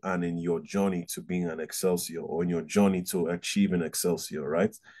to you and in your journey to being an Excelsior or in your journey to achieving Excelsior,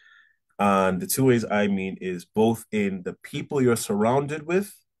 right? And the two ways I mean is both in the people you're surrounded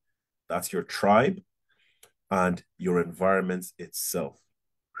with, that's your tribe, and your environment itself.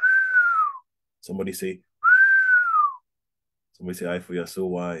 Somebody say, Aifo, you're so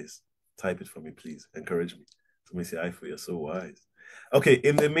wise. Type it for me, please. Encourage me. Somebody say, Aifo, you're so wise. Okay,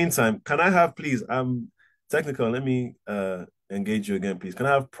 in the meantime, can I have, please, I'm technical. Let me engage you again, please. Can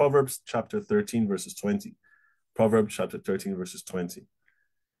I have Proverbs chapter 13, verses 20? Proverbs chapter 13, verses 20.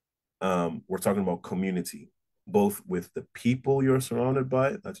 We're talking about community, both with the people you're surrounded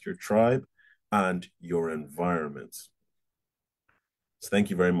by, that's your tribe, and your environment. So thank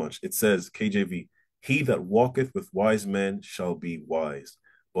you very much. It says, KJV, he that walketh with wise men shall be wise,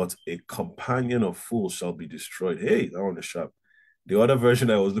 but a companion of fools shall be destroyed. Hey, that one is sharp. The other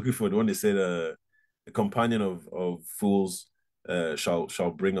version I was looking for, the one they said, a companion of fools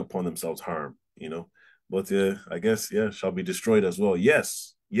shall bring upon themselves harm, you know. But I guess, yeah, shall be destroyed as well.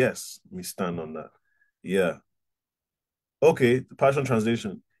 Yes, yes, let me stand on that. Yeah. Okay, the Passion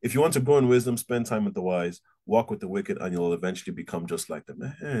Translation. If you want to grow in wisdom, spend time with the wise, walk with the wicked, and you'll eventually become just like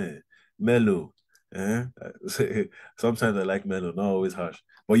them. Mellow. Eh? Sometimes I like mellow, not always harsh.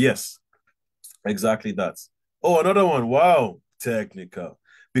 But yes, exactly that. Oh, another one. Wow. Technical.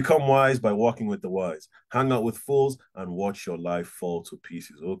 Become wise by walking with the wise. Hang out with fools and watch your life fall to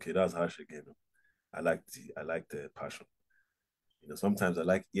pieces. Okay, that's harsh again. I like the passion. Sometimes I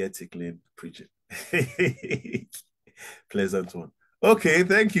like ear tickling preaching. Pleasant one. Okay,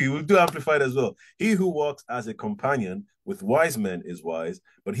 thank you. We'll do amplified as well. He who walks as a companion with wise men is wise,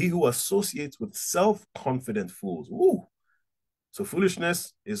 but he who associates with self-confident fools. Ooh. So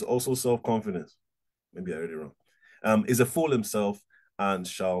foolishness is also self-confidence. Maybe I read it wrong. Is a fool himself and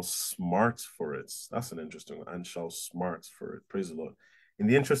shall smart for it. That's an interesting one. And shall smart for it. Praise the Lord. In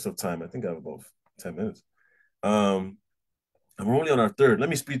the interest of time, I think I have about 10 minutes. And we're only on our third. Let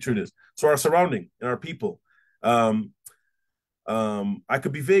me speed through this. So our surrounding and our people. Um, I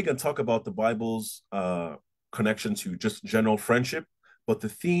could be vague and talk about the Bible's connection to just general friendship, but the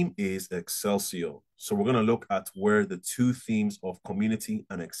theme is Excelsior. So we're going to look at where the two themes of community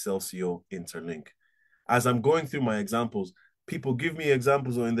and Excelsior interlink. As I'm going through my examples, people give me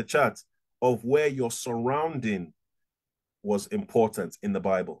examples or in the chat of where your surrounding was important in the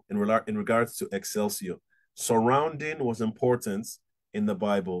Bible in regards to Excelsior. Surrounding was important in the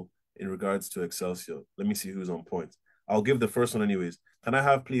Bible in regards to Excelsior. Let me see who's on point. I'll give the first one anyways. Can I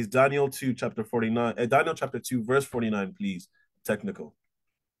have, please, Daniel 2, chapter 49, Daniel chapter 2, verse 49, please. Technical.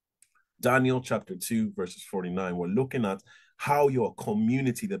 Daniel chapter 2, verses 49. We're looking at how your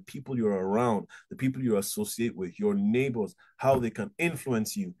community, the people you're around, the people you associate with, your neighbors, how they can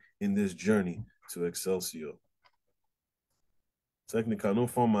influence you in this journey to Excelsior. Technical, no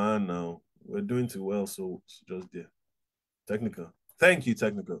form my hand now. We're doing too well, so just there. Technical. Thank you,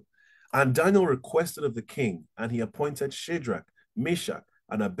 technical. And Daniel requested of the king, and he appointed Shadrach, Meshach,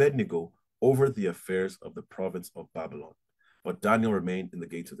 and Abednego over the affairs of the province of Babylon. But Daniel remained in the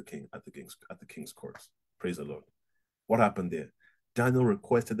gate of the king at the king's courts. Praise the Lord. What happened there? Daniel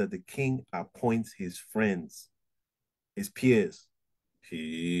requested that the king appoint his friends, his peers,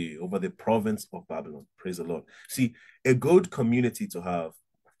 over the province of Babylon. Praise the Lord. See, a good community to have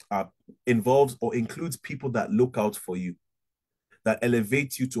involves or includes people that look out for you, that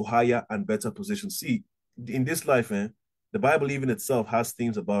elevate you to higher and better positions. See, in this life, the Bible even itself has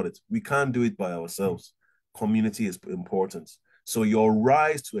themes about it. We can't do it by ourselves. Community is important. So your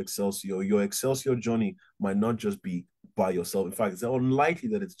rise to Excelsior, your Excelsior journey might not just be by yourself. In fact, it's unlikely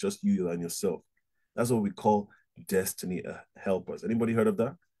that it's just you and yourself. That's what we call destiny helpers. Anybody heard of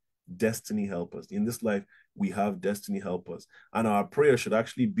that? Destiny helpers. In this life, we have destiny helpers. And our prayer should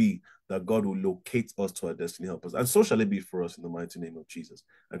actually be that God will locate us to our destiny helpers. And so shall it be for us in the mighty name of Jesus.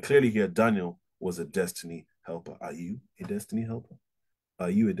 And clearly here, Daniel was a destiny helper. Are you a destiny helper? Are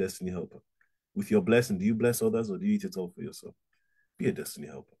you a destiny helper? With your blessing, do you bless others or do you eat it all for yourself? Be a destiny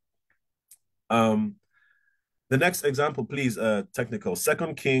helper. The next example, please, technical.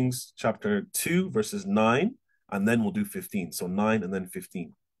 2 Kings chapter 2, verses 9, and then we'll do 15. So 9 and then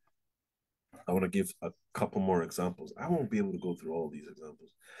 15. I want to give a couple more examples. I won't be able to go through all these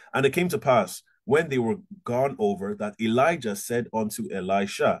examples. And it came to pass when they were gone over that Elijah said unto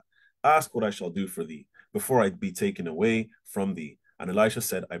Elisha, ask what I shall do for thee before I be taken away from thee. And Elisha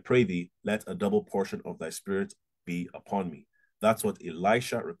said, I pray thee, let a double portion of thy spirit be upon me. That's what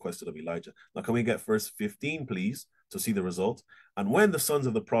Elisha requested of Elijah. Now, can we get verse 15, please, to see the result? And when the sons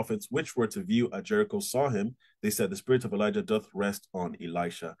of the prophets which were to view at Jericho saw him, they said, the spirit of Elijah doth rest on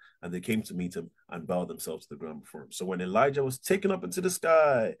Elisha. And they came to meet him and bowed themselves to the ground before him. So when Elijah was taken up into the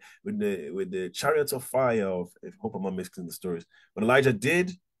sky with the chariots of fire, I hope I'm not mixing the stories. When Elijah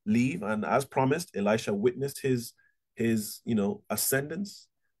did leave, and as promised, Elisha witnessed his ascendance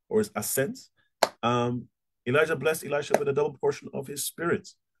or his ascent. Elijah blessed Elisha with a double portion of his spirit,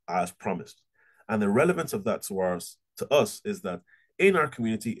 as promised. And the relevance of that to us is that in our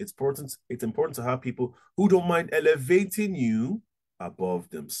community, it's important to have people who don't mind elevating you above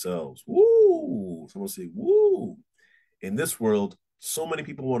themselves. Woo! Someone say, woo! In this world, so many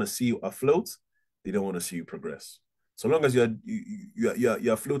people want to see you afloat. They don't want to see you progress. So long as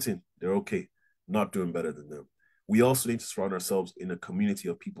you're floating, they're okay. Not doing better than them. We also need to surround ourselves in a community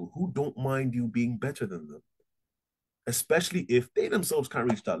of people who don't mind you being better than them, especially if they themselves can't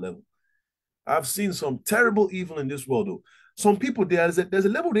reach that level. I've seen some terrible evil in this world, though. Some people, there's a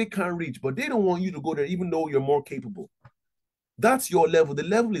level they can't reach, but they don't want you to go there, even though you're more capable. That's your level. The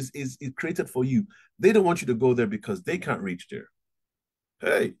level is created for you. They don't want you to go there because they can't reach there.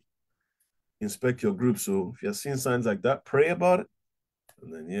 Hey, inspect your group. So if you're seeing signs like that, pray about it.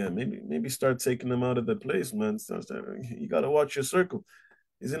 And then yeah, maybe start taking them out of the place, man. You gotta watch your circle.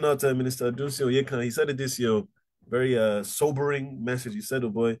 Is it not Minister Duncio Yekan? He said it this year. Very sobering message. He said, oh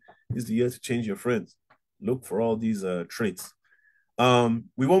boy, this is the year to change your friends. Look for all these traits.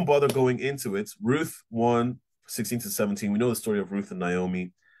 We won't bother going into it. Ruth 1:16-17. We know the story of Ruth and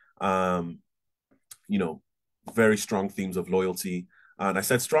Naomi. Um, you know, very strong themes of loyalty. And I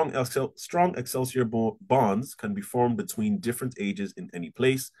said strong Excelsior bonds can be formed between different ages in any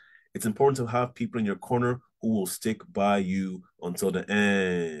place. It's important to have people in your corner who will stick by you until the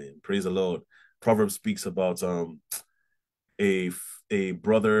end. Praise the Lord. Proverbs speaks about a a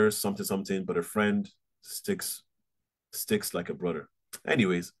brother something something, but a friend sticks like a brother.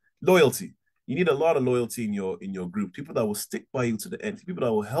 Anyways, loyalty. You need a lot of loyalty in your group. People that will stick by you to the end. People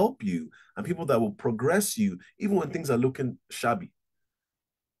that will help you, and people that will progress you, even when things are looking shabby.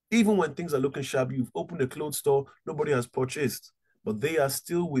 Even when things are looking shabby, you've opened a clothes store, nobody has purchased, but they are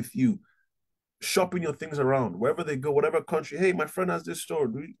still with you, shopping your things around wherever they go, whatever country. Hey, my friend has this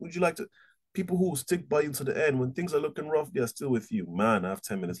store. Would you like to? People who will stick by you to the end when things are looking rough, they are still with you. Man, I have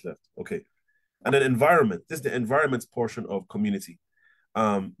 10 minutes left. Okay. And then environment. This is the environment portion of community.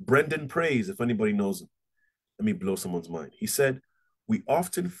 Brendan Praise, if anybody knows him, let me blow someone's mind. He said, we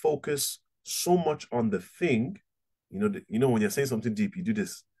often focus so much on the thing. When you're saying something deep, you do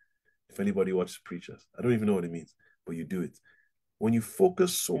this. If anybody watches preachers, I don't even know what it means, but you do it. When you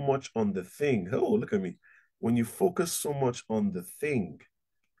focus so much on the thing, oh, look at me. When you focus so much on the thing,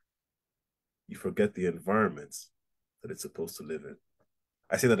 you forget the environment that it's supposed to live in.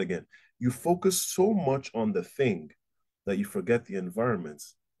 I say that again. You focus so much on the thing that you forget the environment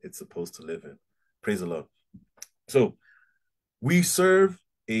it's supposed to live in. Praise the Lord. So we serve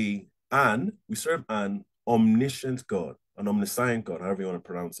an omniscient God, an omniscient God, however you want to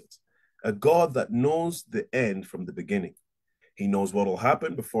pronounce it, a God that knows the end from the beginning. He knows what will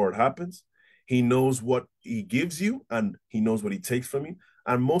happen before it happens. He knows what he gives you, and he knows what he takes from you.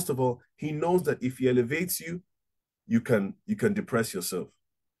 And most of all, he knows that if he elevates you, you can depress yourself.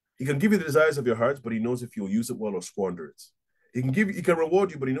 He can give you the desires of your heart, but he knows if you'll use it well or squander it. He can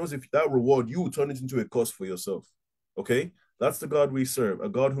reward you, but he knows if that reward, you will turn it into a cost for yourself. Okay? That's the God we serve, a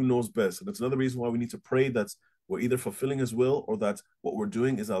God who knows best. And that's another reason why we need to pray that we're either fulfilling his will or that what we're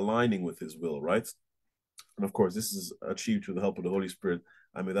doing is aligning with his will, right? And of course, this is achieved through the help of the Holy Spirit.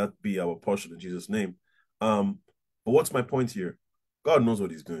 And may that be our portion in Jesus' name. But what's my point here? God knows what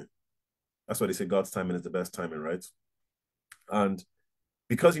he's doing. That's why they say God's timing is the best timing, right? And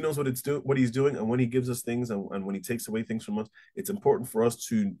because he knows what he's doing, and when he gives us things and when he takes away things from us, it's important for us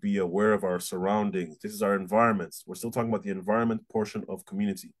to be aware of our surroundings. This is our environments. We're still talking about the environment portion of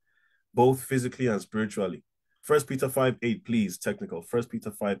community, both physically and spiritually. 1 Peter 5:8, please, technical. 1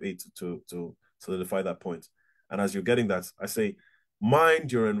 Peter 5:8 to solidify that point. And as you're getting that, I say,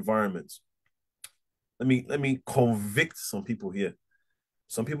 mind your environment. Let me convict some people here.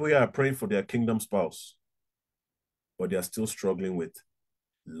 Some people here are praying for their kingdom spouse, but they are still struggling with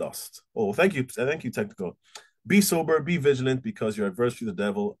lust. Oh, thank you, technical. Be sober, be vigilant, because your adversary, the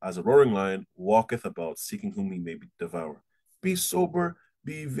devil, as a roaring lion, walketh about, seeking whom he may devour. Be sober,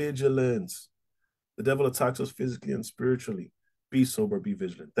 be vigilant. The devil attacks us physically and spiritually. Be sober, be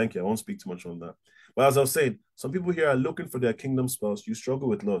vigilant. Thank you. I won't speak too much on that. But as I was saying, some people here are looking for their kingdom spouse. You struggle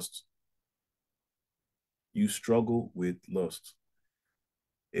with lust. You struggle with lust.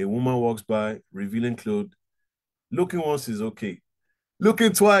 A woman walks by, revealing clothes. Looking once is okay.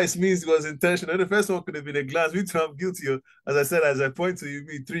 Looking twice means it was intentional. The first one could have been a glance. Me too, I'm guilty. As I said, as I point to you,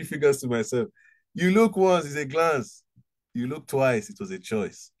 me three fingers to myself. You look once, it's a glance. You look twice, it was a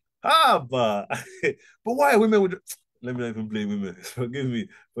choice. But why women would? Let me not even blame women.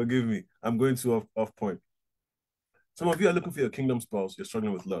 Forgive me. I'm going too off point. Some of you are looking for your kingdom spouse. You're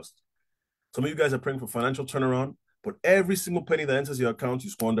struggling with lust. Some of you guys are praying for financial turnaround, but every single penny that enters your account, you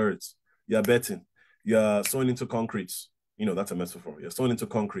squander it. You're betting. You're sowing into concrete. That's a metaphor. You're sowing into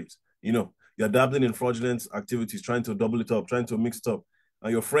concrete. You're dabbling in fraudulent activities, trying to double it up, trying to mix it up.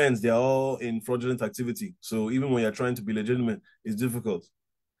 And your friends, they're all in fraudulent activity. So even when you're trying to be legitimate, it's difficult.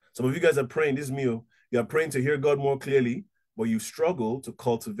 Some of you guys are praying this meal. You're praying to hear God more clearly, but you struggle to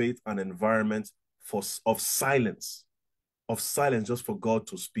cultivate an environment of silence just for God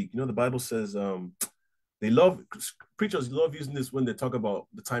to speak. The Bible says preachers love using this when they talk about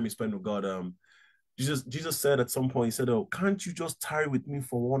the time he spent with God. Jesus said at some point, he said, oh, can't you just tarry with me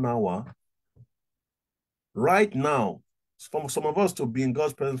for 1 hour? Right now, for some of us to be in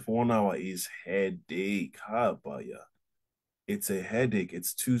God's presence for 1 hour is headache. It's a headache.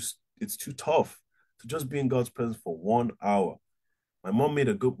 It's too tough to just be in God's presence for 1 hour. My mom made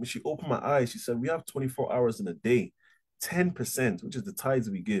a good, she opened my eyes. She said, we have 24 hours in a day, 10%, which is the tithes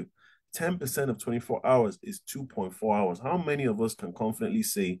we give. 10% of 24 hours is 2.4 hours. How many of us can confidently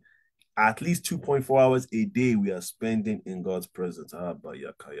say at least 2.4 hours a day we are spending in God's presence? Ah, but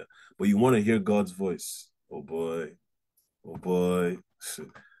you want to hear God's voice. Oh boy. Oh boy.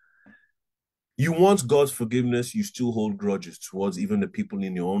 You want God's forgiveness, you still hold grudges towards even the people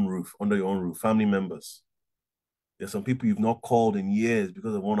in your own roof, under your own roof, family members. There's some people you've not called in years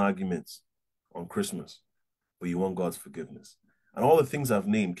because of one argument on Christmas, but you want God's forgiveness. And all the things I've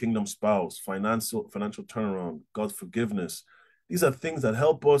named, kingdom spouse, financial turnaround, God's forgiveness, these are things that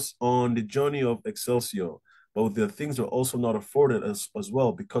help us on the journey of Excelsior, but they're things we're also not afforded as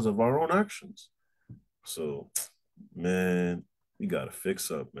well because of our own actions. So, man, you got to fix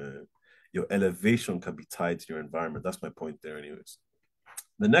up, man. Your elevation can be tied to your environment. That's my point there, anyways.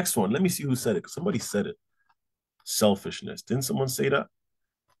 The next one, let me see who said it. Somebody said it. Selfishness. Didn't someone say that?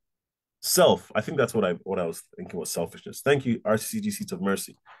 Self. I think that's what I was thinking was selfishness. Thank you, RCCG Seats of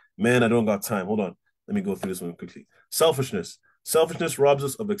Mercy. Man, I don't got time. Hold on. Let me go through this one quickly. Selfishness. Selfishness robs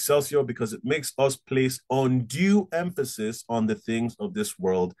us of Excelsior because it makes us place undue emphasis on the things of this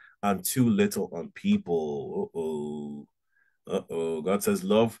world and too little on people. Uh-oh. Uh-oh. God says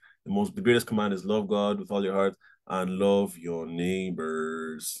love. The greatest command is love God with all your heart and love your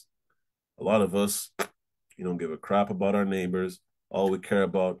neighbors. A lot of us, you don't give a crap about our neighbors. All we care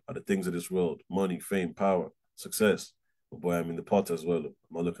about are the things of this world: money, fame, power, success. But boy, I'm in the pot as well. I'm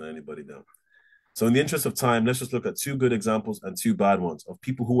not looking at anybody down. So, in the interest of time, let's just look at two good examples and two bad ones of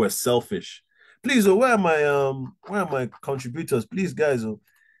people who are selfish. Please, where are my contributors? Please, guys,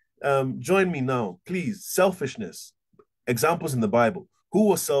 join me now. Please, selfishness. Examples in the Bible. Who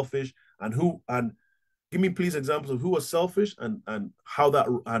was selfish and give me please examples of who was selfish and how that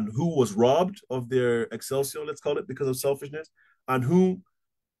and who was robbed of their Excelsior, let's call it, because of selfishness, and who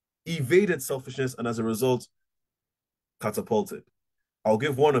evaded selfishness and as a result catapulted. I'll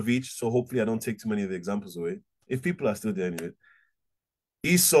give one of each, so hopefully I don't take too many of the examples away. If people are still there anyway.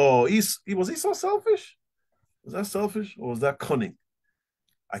 Was Esau selfish? Was that selfish or was that cunning?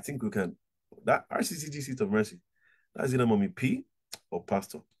 I think we can. That RCCG Seat of Mercy. That's either Mommy P or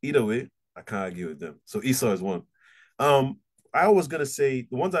Pastor. Either way, I can't argue with them. So Esau is one. I was gonna say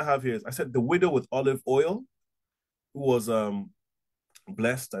the ones I have here is I said the widow with olive oil, who was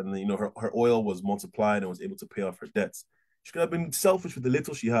blessed, and her oil was multiplied and was able to pay off her debts. She could have been selfish with the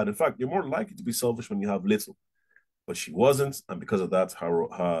little she had. In fact, you're more likely to be selfish when you have little, but she wasn't, and because of that, her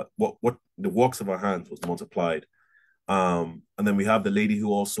what the works of her hands was multiplied. And then we have the lady who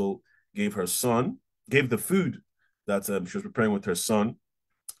also gave the food that she was preparing with her son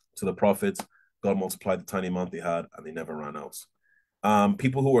to the prophets. God multiplied the tiny amount they had, and they never ran out.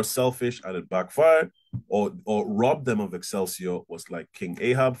 People who were selfish and it backfired or robbed them of Excelsior was like King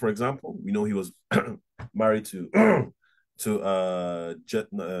Ahab, for example. We know he was married to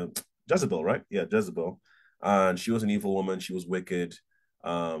Jezebel, right? Yeah, Jezebel. And she was an evil woman. She was wicked.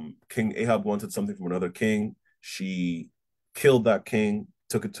 King Ahab wanted something from another king. She killed that king,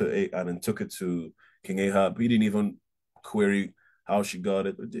 took it to King Ahab. He didn't even query how she got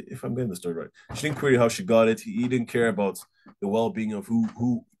it. If I'm getting the story right, she didn't query how she got it. He didn't care about the well-being of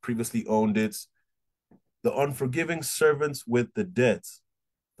who previously owned it. The unforgiving servants with the debt.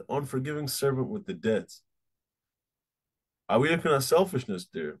 The unforgiving servant with the debt. Are we looking at selfishness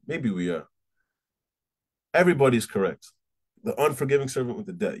there? Maybe we are. Everybody's correct. The unforgiving servant with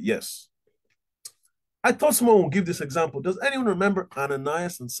the debt. Yes. I thought someone would give this example. Does anyone remember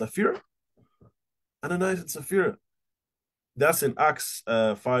Ananias and Sapphira? Ananias and Sapphira. That's in Acts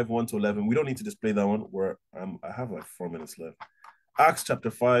 5, 1 to 11. We don't need to display that one where I have like 4 minutes left. Acts chapter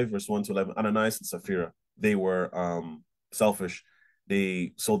 5, verse 1 to 11. Ananias and Sapphira, they were selfish.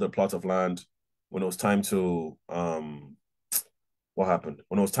 They sold their plot of land. When it was time to what happened?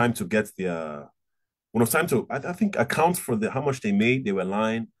 When it was time to get when it was time to I think account for how much they made, they were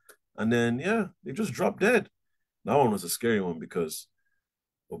lying. And then they just dropped dead. That one was a scary one because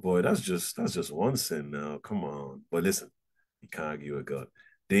oh boy, that's just one sin now. Come on. But listen, you can't argue with God.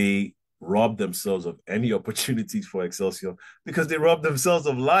 They robbed themselves of any opportunities for Excelsior because they robbed themselves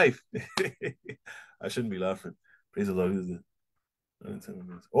of life. I shouldn't be laughing. Praise the Lord. Who's it?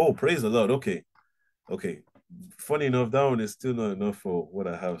 Oh, praise the Lord. Okay. Okay. Funny enough, that one is still not enough for what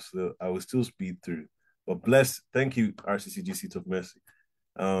I have. So I will still speed through. But bless, thank you, RCCG Seat of Mercy.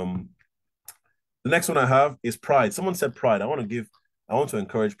 The next one I have is pride. Someone said pride. I want to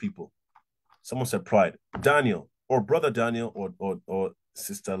encourage people. Someone said pride. Daniel, or brother Daniel, or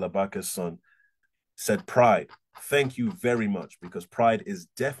sister Labaka's son, said pride. Thank you very much, because pride is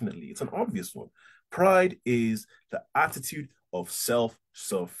definitely, it's an obvious one. Pride is the attitude of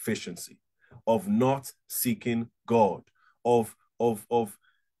self-sufficiency, of not seeking God, of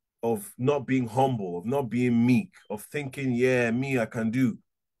not being humble, of not being meek, of thinking, yeah, me, I can do.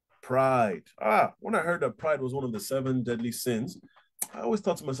 Pride. When I heard that pride was one of the 7 deadly sins, I always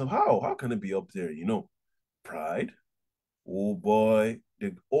thought to myself, how can it be up there? Pride. Oh boy,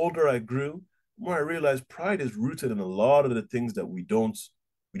 the older I grew, the more I realized pride is rooted in a lot of the things that we don't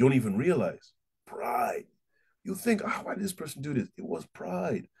even realize. Pride. You think, why did this person do this? It was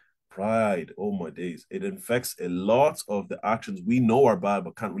pride. Pride, oh my days. It infects a lot of the actions we know are bad,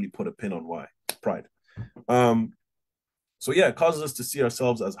 but can't really put a pin on why. Pride. So yeah, it causes us to see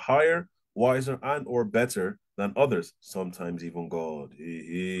ourselves as higher, wiser, and or better than others, sometimes even God.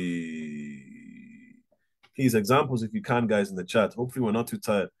 Please, examples if you can, guys, in the chat. Hopefully we're not too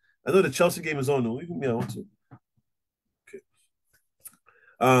tired. I know the Chelsea game is on. No, even me, I want to.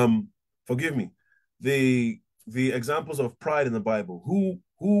 Okay. Forgive me. The examples of pride in the Bible. Who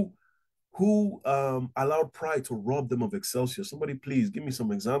allowed pride to rob them of Excelsior? Somebody please give me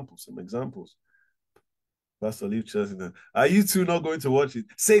some examples. Some examples. Pastor, leave Chelsea now. Are you two not going to watch it?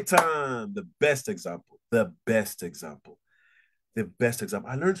 Satan, the best example. The best example. The best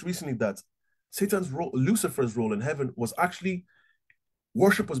example. I learned recently that Satan's role, Lucifer's role in heaven was actually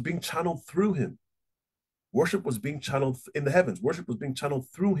worship was being channeled through him. Worship was being channeled in the heavens. Worship was being channeled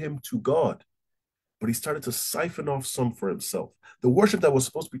through him to God. But he started to siphon off some for himself. The worship that was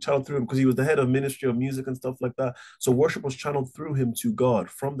supposed to be channeled through him, because he was the head of ministry of music and stuff like that. So worship was channeled through him to God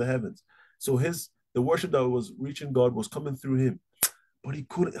from the heavens. So the worship that was reaching God was coming through him. But he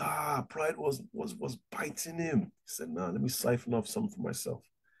couldn't, pride was biting him. He said, nah, let me siphon off some for myself.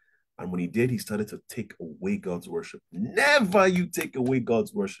 And when he did, he started to take away God's worship. Never you take away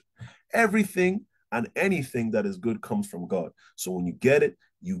God's worship. Everything and anything that is good comes from God. So when you get it,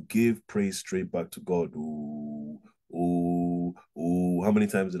 you give praise straight back to God. Ooh, ooh, ooh. How many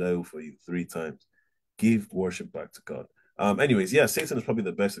times did I owe for you? 3 times. Give worship back to God. Anyways, yeah, Satan is probably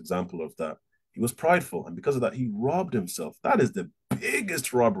the best example of that. He was prideful, and because of that, he robbed himself. That is the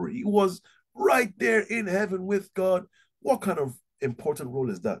biggest robbery. He was right there in heaven with God. What kind of important role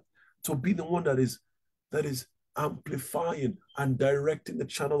is that? To be the one that is amplifying and directing the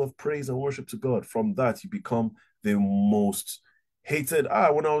channel of praise and worship to God. From that, you become the most hated.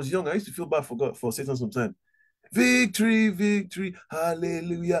 When I was young, I used to feel bad for God, for Satan sometimes. Victory, victory,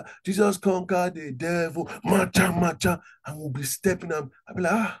 hallelujah. Jesus conquered the devil. Macha, macha. And we'll be stepping up. I'll be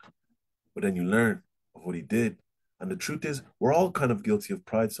like, But then you learn of what he did. And the truth is, we're all kind of guilty of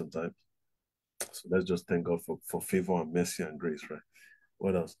pride sometimes. So let's just thank God for favor and mercy and grace, right?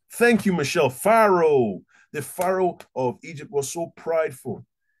 What else? Thank you, Michelle. Pharaoh. The Pharaoh of Egypt was so prideful.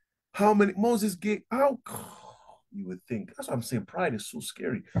 How many Moses gave? How you would think? That's what I'm saying. Pride is so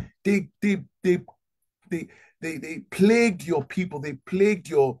scary. They plagued your people. They plagued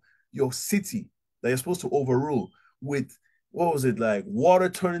your city that you're supposed to overrule with what was it like? Water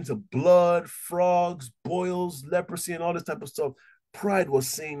turning to blood, frogs, boils, leprosy, and all this type of stuff. Pride was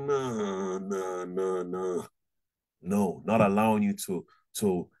saying, no, no, no, no, no, not allowing you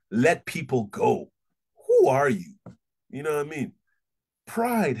to let people go. Who are you? You know what I mean?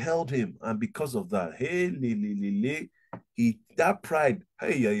 Pride held him, and because of that, that pride,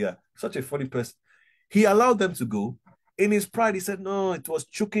 yeah, such a funny person. He allowed them to go. In his pride, he said, no, it was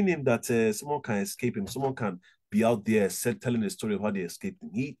choking him that someone can escape him. Someone can be out there telling the story of how they escaped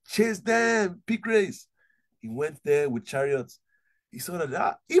him. He chased them, peak race. He went there with chariots. He saw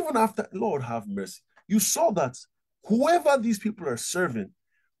that even after, Lord have mercy, you saw that whoever these people are serving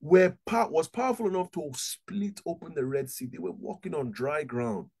was powerful enough to split open the Red Sea. They were walking on dry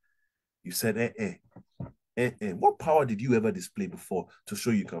ground. You said, what power did you ever display before to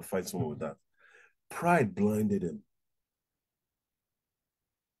show you can fight someone with that? Pride blinded him.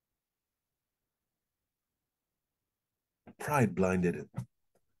 Pride blinded him.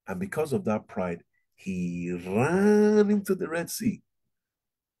 And because of that pride, he ran into the Red Sea.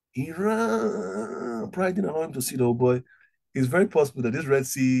 He ran. Pride didn't allow him to see the old boy. It's very possible that this Red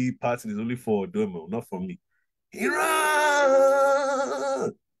Sea parting is only for Domo, not for me. He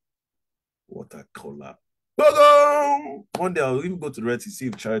ran. What a collapse. Boom! One day I'll even go to the Red Sea, see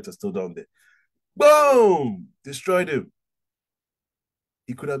if chariots are still down there. Boom! Destroyed him.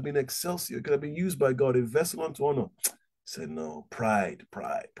 He could have been Excelsior. He could have been used by God, a vessel unto honor. Said no, pride.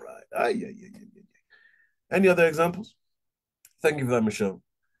 Yeah. Any other examples? Thank you for that, Michelle.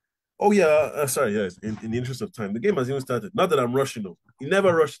 Oh yeah, sorry, yes. In the interest of time, the game has even started. Not that I'm rushing, though. You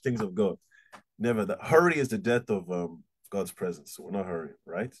never rush things of God. Never. That hurry is the death of God's presence. So we're not hurrying,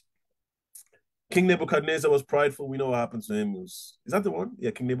 right? King Nebuchadnezzar was prideful. We know what happened to him. Is that the one?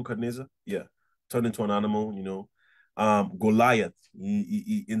 Yeah, King Nebuchadnezzar. Yeah, turned into an animal. Goliath,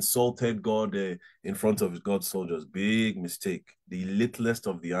 he insulted God in front of God's soldiers. Big mistake. The littlest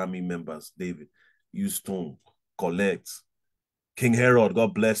of the army members, David, used stone, collect. King Herod,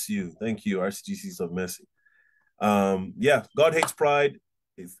 God bless you. Thank you, RCGCs of Mercy. Yeah, God hates pride.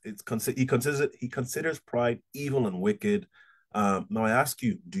 He considers pride evil and wicked. Now I ask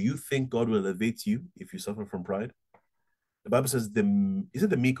you, do you think God will elevate you if you suffer from pride? The Bible says is it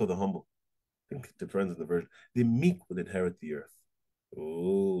the meek or the humble? I think it depends on the version. The meek will inherit the earth.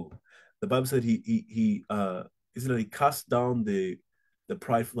 Oh, the Bible said is it that he casts down the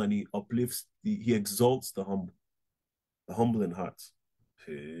prideful and he uplifts he exalts the humble in heart.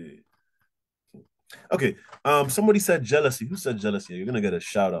 Hey. Okay. Somebody said jealousy. Who said jealousy? You're gonna get a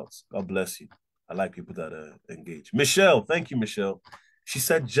shout out. God bless you. I like people that engage. Michelle, thank you, Michelle. She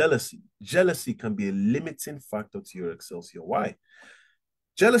said jealousy. Jealousy can be a limiting factor to your Excelsior. Why?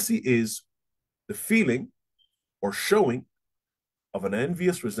 Jealousy is the feeling or showing of an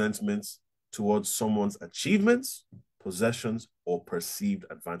envious resentment towards someone's achievements, possessions, or perceived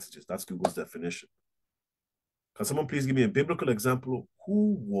advantages. That's Google's definition. Can someone please give me a biblical example?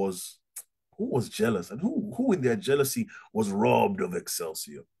 Who was jealous and who in their jealousy was robbed of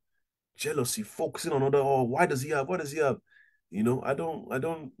Excelsior? Jealousy, focusing on other, oh, why does he have? What does he have? I'm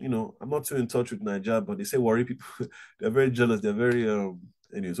not too in touch with Nigeria, but they say worry people, they're very jealous. They're very,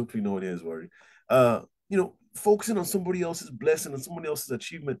 anyways, hopefully no one here is worried. Focusing on somebody else's blessing and somebody else's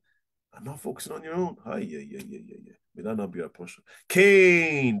achievement and not focusing on your own. Yeah. May that not be our portion.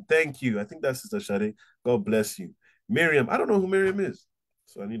 Kane, thank you. I think that's Sister Shade. God bless you. Miriam, I don't know who Miriam is,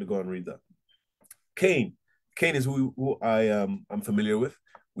 so I need to go and read that. Cain. Cain is who I'm familiar with.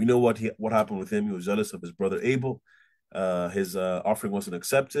 We know what happened with him. He was jealous of his brother Abel. His offering wasn't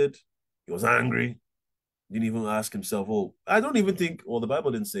accepted. He was angry. Didn't even ask himself, oh, I don't even think, well, the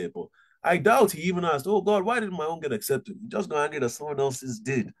Bible didn't say it, but I doubt he even asked, oh God, why didn't my own get accepted? He just got angry that someone else's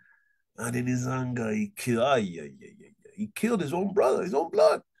did. And in his anger, he killed, he killed his own brother, his own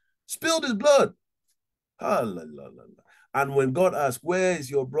blood, spilled his blood. Ah, la, la, la, la. And when God asked, where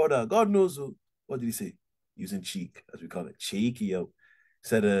is your brother? God knows what did he say? Using cheek, as we call it, cheeky out.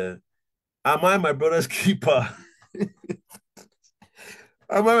 Said, am I my brother's keeper? Am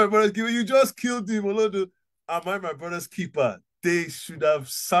I my brother's keeper? You just killed him, Olodo. Am I my brother's keeper? They should have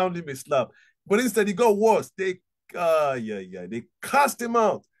sounded him a slap. But instead, he got worse. They cast him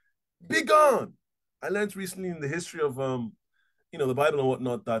out. Be gone. I learned recently in the history of the Bible and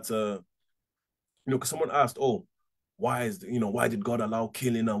whatnot that because someone asked, oh, why did God allow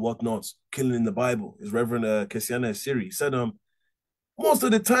killing and whatnot, killing in the Bible? Is Reverend Kesiana Siri said, most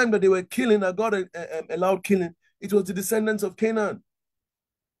of the time that they were killing, that God allowed killing, it was the descendants of Canaan.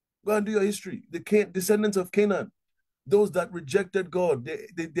 Go and do your history. The descendants of Canaan, those that rejected God,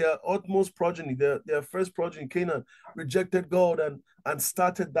 their utmost progeny, their first progeny, Canaan, rejected God and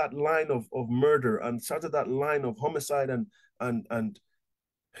started that line of murder and started that line of homicide and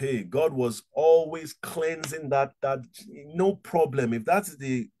hey, God was always cleansing that no problem. If that's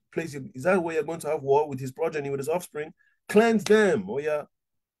the place, is that where you're going to have war with his progeny, with his offspring? Cleanse them. Oh yeah.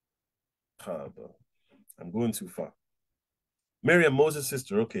 I'm going too far. Miriam, Moses'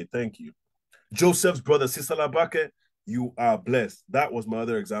 sister. Okay, thank you. Joseph's brother, Sister Labake, you are blessed. That was my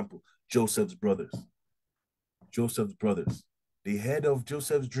other example. Joseph's brothers. Joseph's brothers. They heard of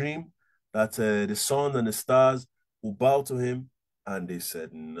Joseph's dream that the sun and the stars will bow to him, and they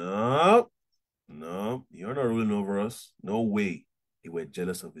said, no, you're not ruling over us. No way. They were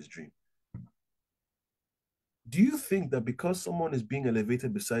jealous of his dream. Do you think that because someone is being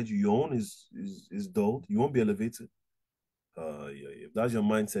elevated beside you, your own is dulled? You won't be elevated? Yeah. If that's your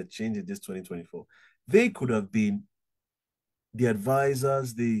mindset, change it this 2024. They could have been the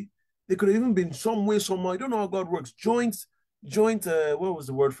advisors. They could have even been some way, somehow. I don't know how God works. Joint. What was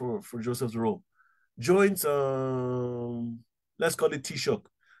the word for Joseph's role? Joint. Let's call it Taoiseach.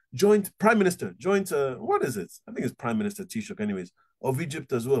 Joint prime minister. Joint. What is it? I think it's prime minister Taoiseach, anyways, of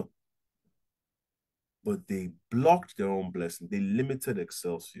Egypt as well. But they blocked their own blessing. They limited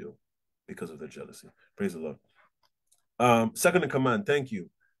Excelsior because of their jealousy. Praise the Lord. Second in command. Thank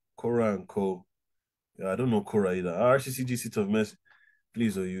you, Korah and Co. Yeah, I don't know Korah either. RCCG Seat of Mercy.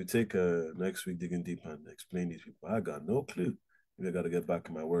 Please, you take next week digging deep and explain these people. I got no clue. Maybe I got to get back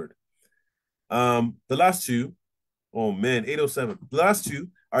in my word. The last two, oh man, 807. The last two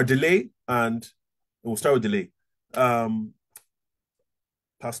are delay and we'll start with delay. Pastor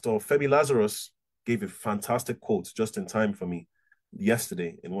Femi Lazarus gave a fantastic quote just in time for me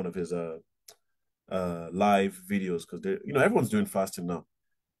yesterday in one of his live videos because everyone's doing fasting now.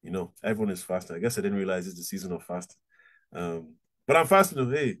 Everyone is fasting. I guess I didn't realize it's the season of fasting. But I'm fasting.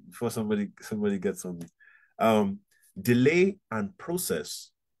 Hey, before somebody gets on me. Delay and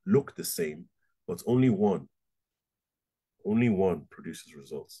process look the same, but only one produces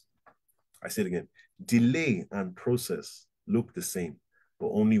results. I say it again. Delay and process look the same, but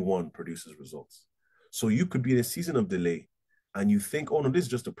only one produces results. So you could be in a season of delay and you think, oh no, this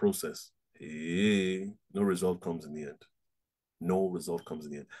is just a process. Hey, no result comes in the end. No result comes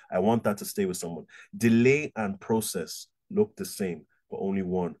in the end. I want that to stay with someone. Delay and process look the same, but only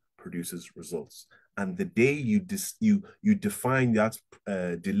one produces results. And the day you define that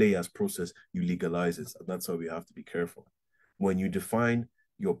delay as process, you legalize it. And that's why we have to be careful. When you define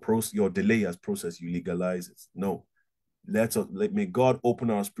your delay as process, you legalize it. No, may God open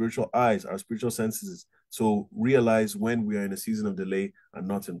our spiritual eyes, our spiritual senses, to realize when we are in a season of delay and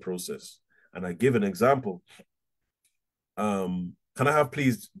not in process. And I give an example. Can I have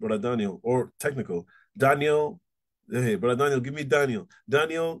please, Brother Daniel, or technical Daniel? Hey, Brother Daniel, give me Daniel.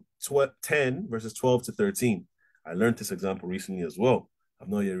 Daniel 10 verses 12 to 13. I learned this example recently as well. I've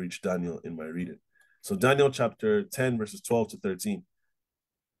not yet reached Daniel in my reading. So Daniel chapter 10 verses 12 to 13.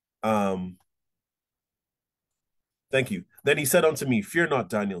 Thank you. Then he said unto me, fear not,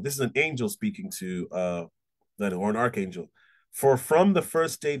 Daniel. This is an angel speaking to Daniel, or an archangel. For from the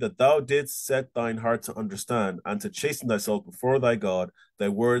first day that thou didst set thine heart to understand and to chasten thyself before thy God, thy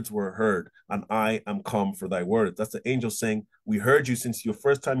words were heard, and I am come for thy words. That's the angel saying, we heard you since your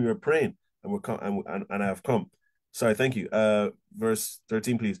first time you were praying, and we're come and I have come. Sorry, thank you. Verse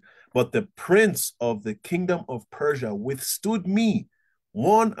 13, please. But the prince of the kingdom of Persia withstood me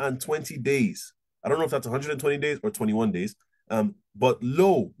 120 days. I don't know if that's 120 days or 21 days. But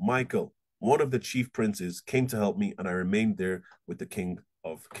lo, Michael, one of the chief princes, came to help me, and I remained there with the kings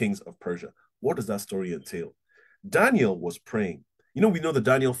of Persia. What does that story entail? Daniel was praying. You know, we know the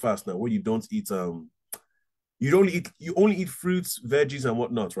Daniel fast now, where you don't eat you only eat fruits, veggies, and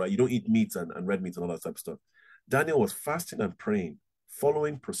whatnot, right? You don't eat meat and red meat and all that type of stuff. Daniel was fasting and praying,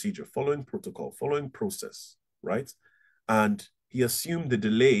 following procedure, following protocol, following process, right? And he assumed the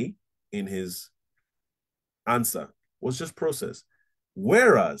delay in his answer was just process.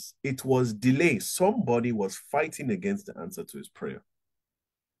 Whereas it was delay. Somebody was fighting against the answer to his prayer.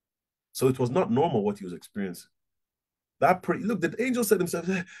 So it was not normal what he was experiencing. Look, the angel said himself,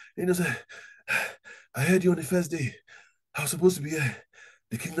 angel said, I heard you on the first day. I was supposed to be here.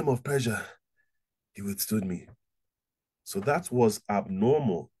 The kingdom of Persia. He withstood me. So that was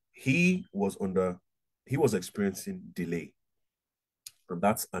abnormal. He was experiencing delay. And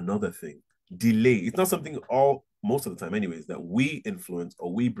that's another thing. Delay. It's not something most of the time, anyways, that we influence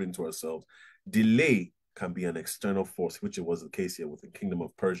or we bring to ourselves. Delay can be an external force, which it was the case here with the kingdom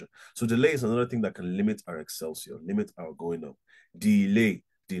of Persia. So delay is another thing that can limit our Excelsior, limit our going up. Delay.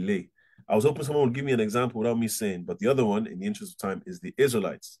 I was hoping someone would give me an example without me saying, but the other one, in the interest of time, is the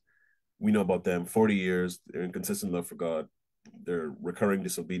Israelites. We know about them, 40 years, their inconsistent love for God, their recurring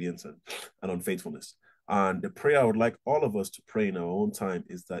disobedience and unfaithfulness. And the prayer I would like all of us to pray in our own time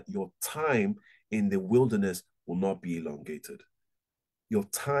is that your time in the wilderness will not be elongated. Your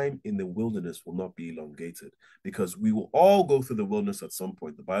time in the wilderness will not be elongated, because we will all go through the wilderness at some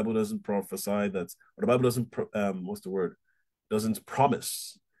point. The Bible doesn't prophesy that, or the Bible doesn't, doesn't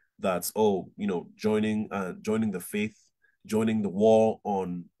promise that, joining the faith, joining the war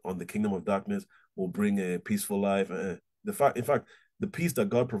on the kingdom of darkness will bring a peaceful life. In fact, the peace that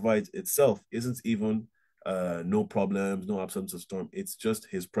God provides itself isn't even no problems, no absence of storm. It's just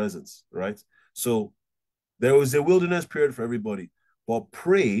his presence, right? So there was a wilderness period for everybody, but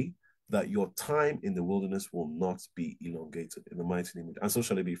pray that your time in the wilderness will not be elongated in the mighty name of, and so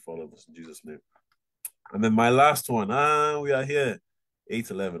shall it be for all of us in Jesus' name. And then my last one, we are here,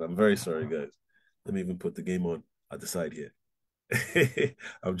 8-11. I'm very sorry, guys. Let me even put the game on at the side here.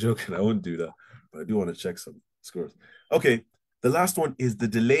 I'm joking. I wouldn't do that, but I do want to check some scores. Okay, the last one is the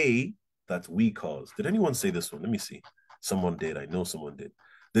delay that we caused. Did anyone say this one? Let me see. Someone did. I know someone did.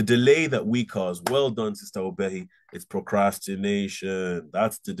 The delay that we caused. Well done, Sister Obehi. It's procrastination.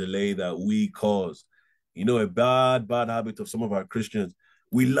 That's the delay that we caused. You know, a bad habit of some of our Christians.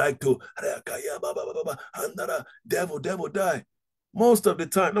 We like to devil, die. Most of the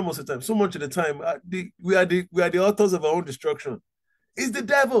time, not most of the time, so much of the time, we are the authors of our own destruction. It's the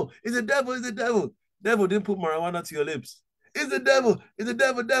devil. It's the devil. It's the devil. Devil didn't put marijuana to your lips. It's the devil. It's the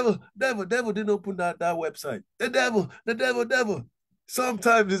devil. Devil didn't open that website. The devil.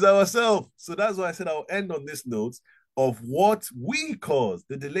 Sometimes it's ourselves. So that's why I said I'll end on this note of what we cause,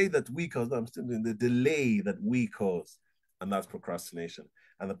 the delay that we cause. No, I'm still doing the delay that we cause, and that's procrastination.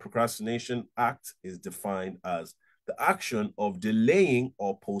 And the procrastination act is defined as the action of delaying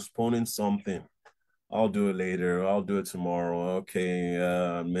or postponing something. I'll do it later. I'll do it tomorrow. Okay,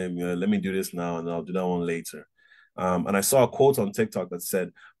 maybe let me do this now, and I'll do that one later. And I saw a quote on TikTok that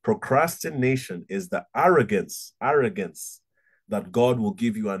said, procrastination is the arrogance that God will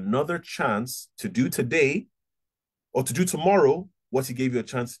give you another chance to do today or to do tomorrow what he gave you a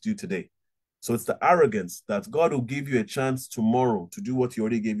chance to do today. So it's the arrogance that God will give you a chance tomorrow to do what he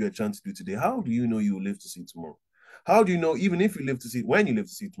already gave you a chance to do today. How do you know you will live to see tomorrow? How do you know, even if you live to see, when you live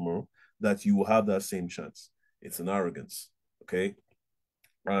to see tomorrow, that you will have that same chance? It's an arrogance, okay?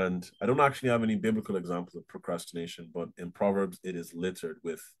 And I don't actually have any biblical examples of procrastination, but in Proverbs, it is littered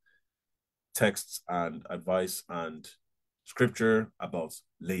with texts and advice and scripture about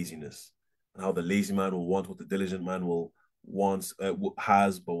laziness and how the lazy man will want what the diligent man will wants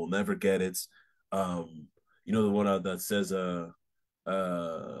has but will never get it. You know the one that says a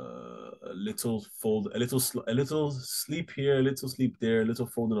little fold, a little sleep here, a little sleep there, a little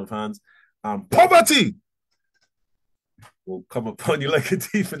folding of hands, and poverty will come upon you like a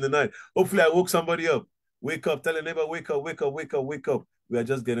thief in the night. Hopefully, I woke somebody up. Wake up, tell your neighbor, wake up, wake up, wake up, wake up. We are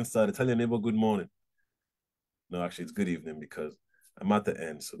just getting started. Tell your neighbor good morning. No, actually, it's good evening because I'm at the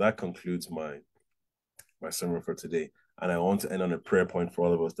end. So that concludes my sermon for today. And I want to end on a prayer point for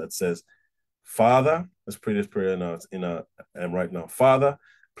all of us that says, Father, let's pray this prayer now right now. Father,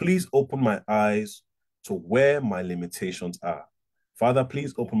 please open my eyes to where my limitations are. Father,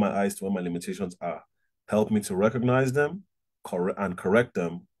 please open my eyes to where my limitations are. Help me to recognize them and correct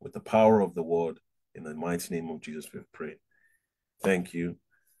them with the power of the word. In the mighty name of Jesus, we've prayed. Thank you,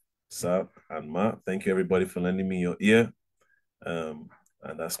 Sir and Ma. Thank you, everybody, for lending me your ear. And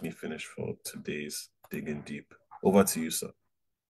that's me finished for today's Digging Deep. Over to you, sir.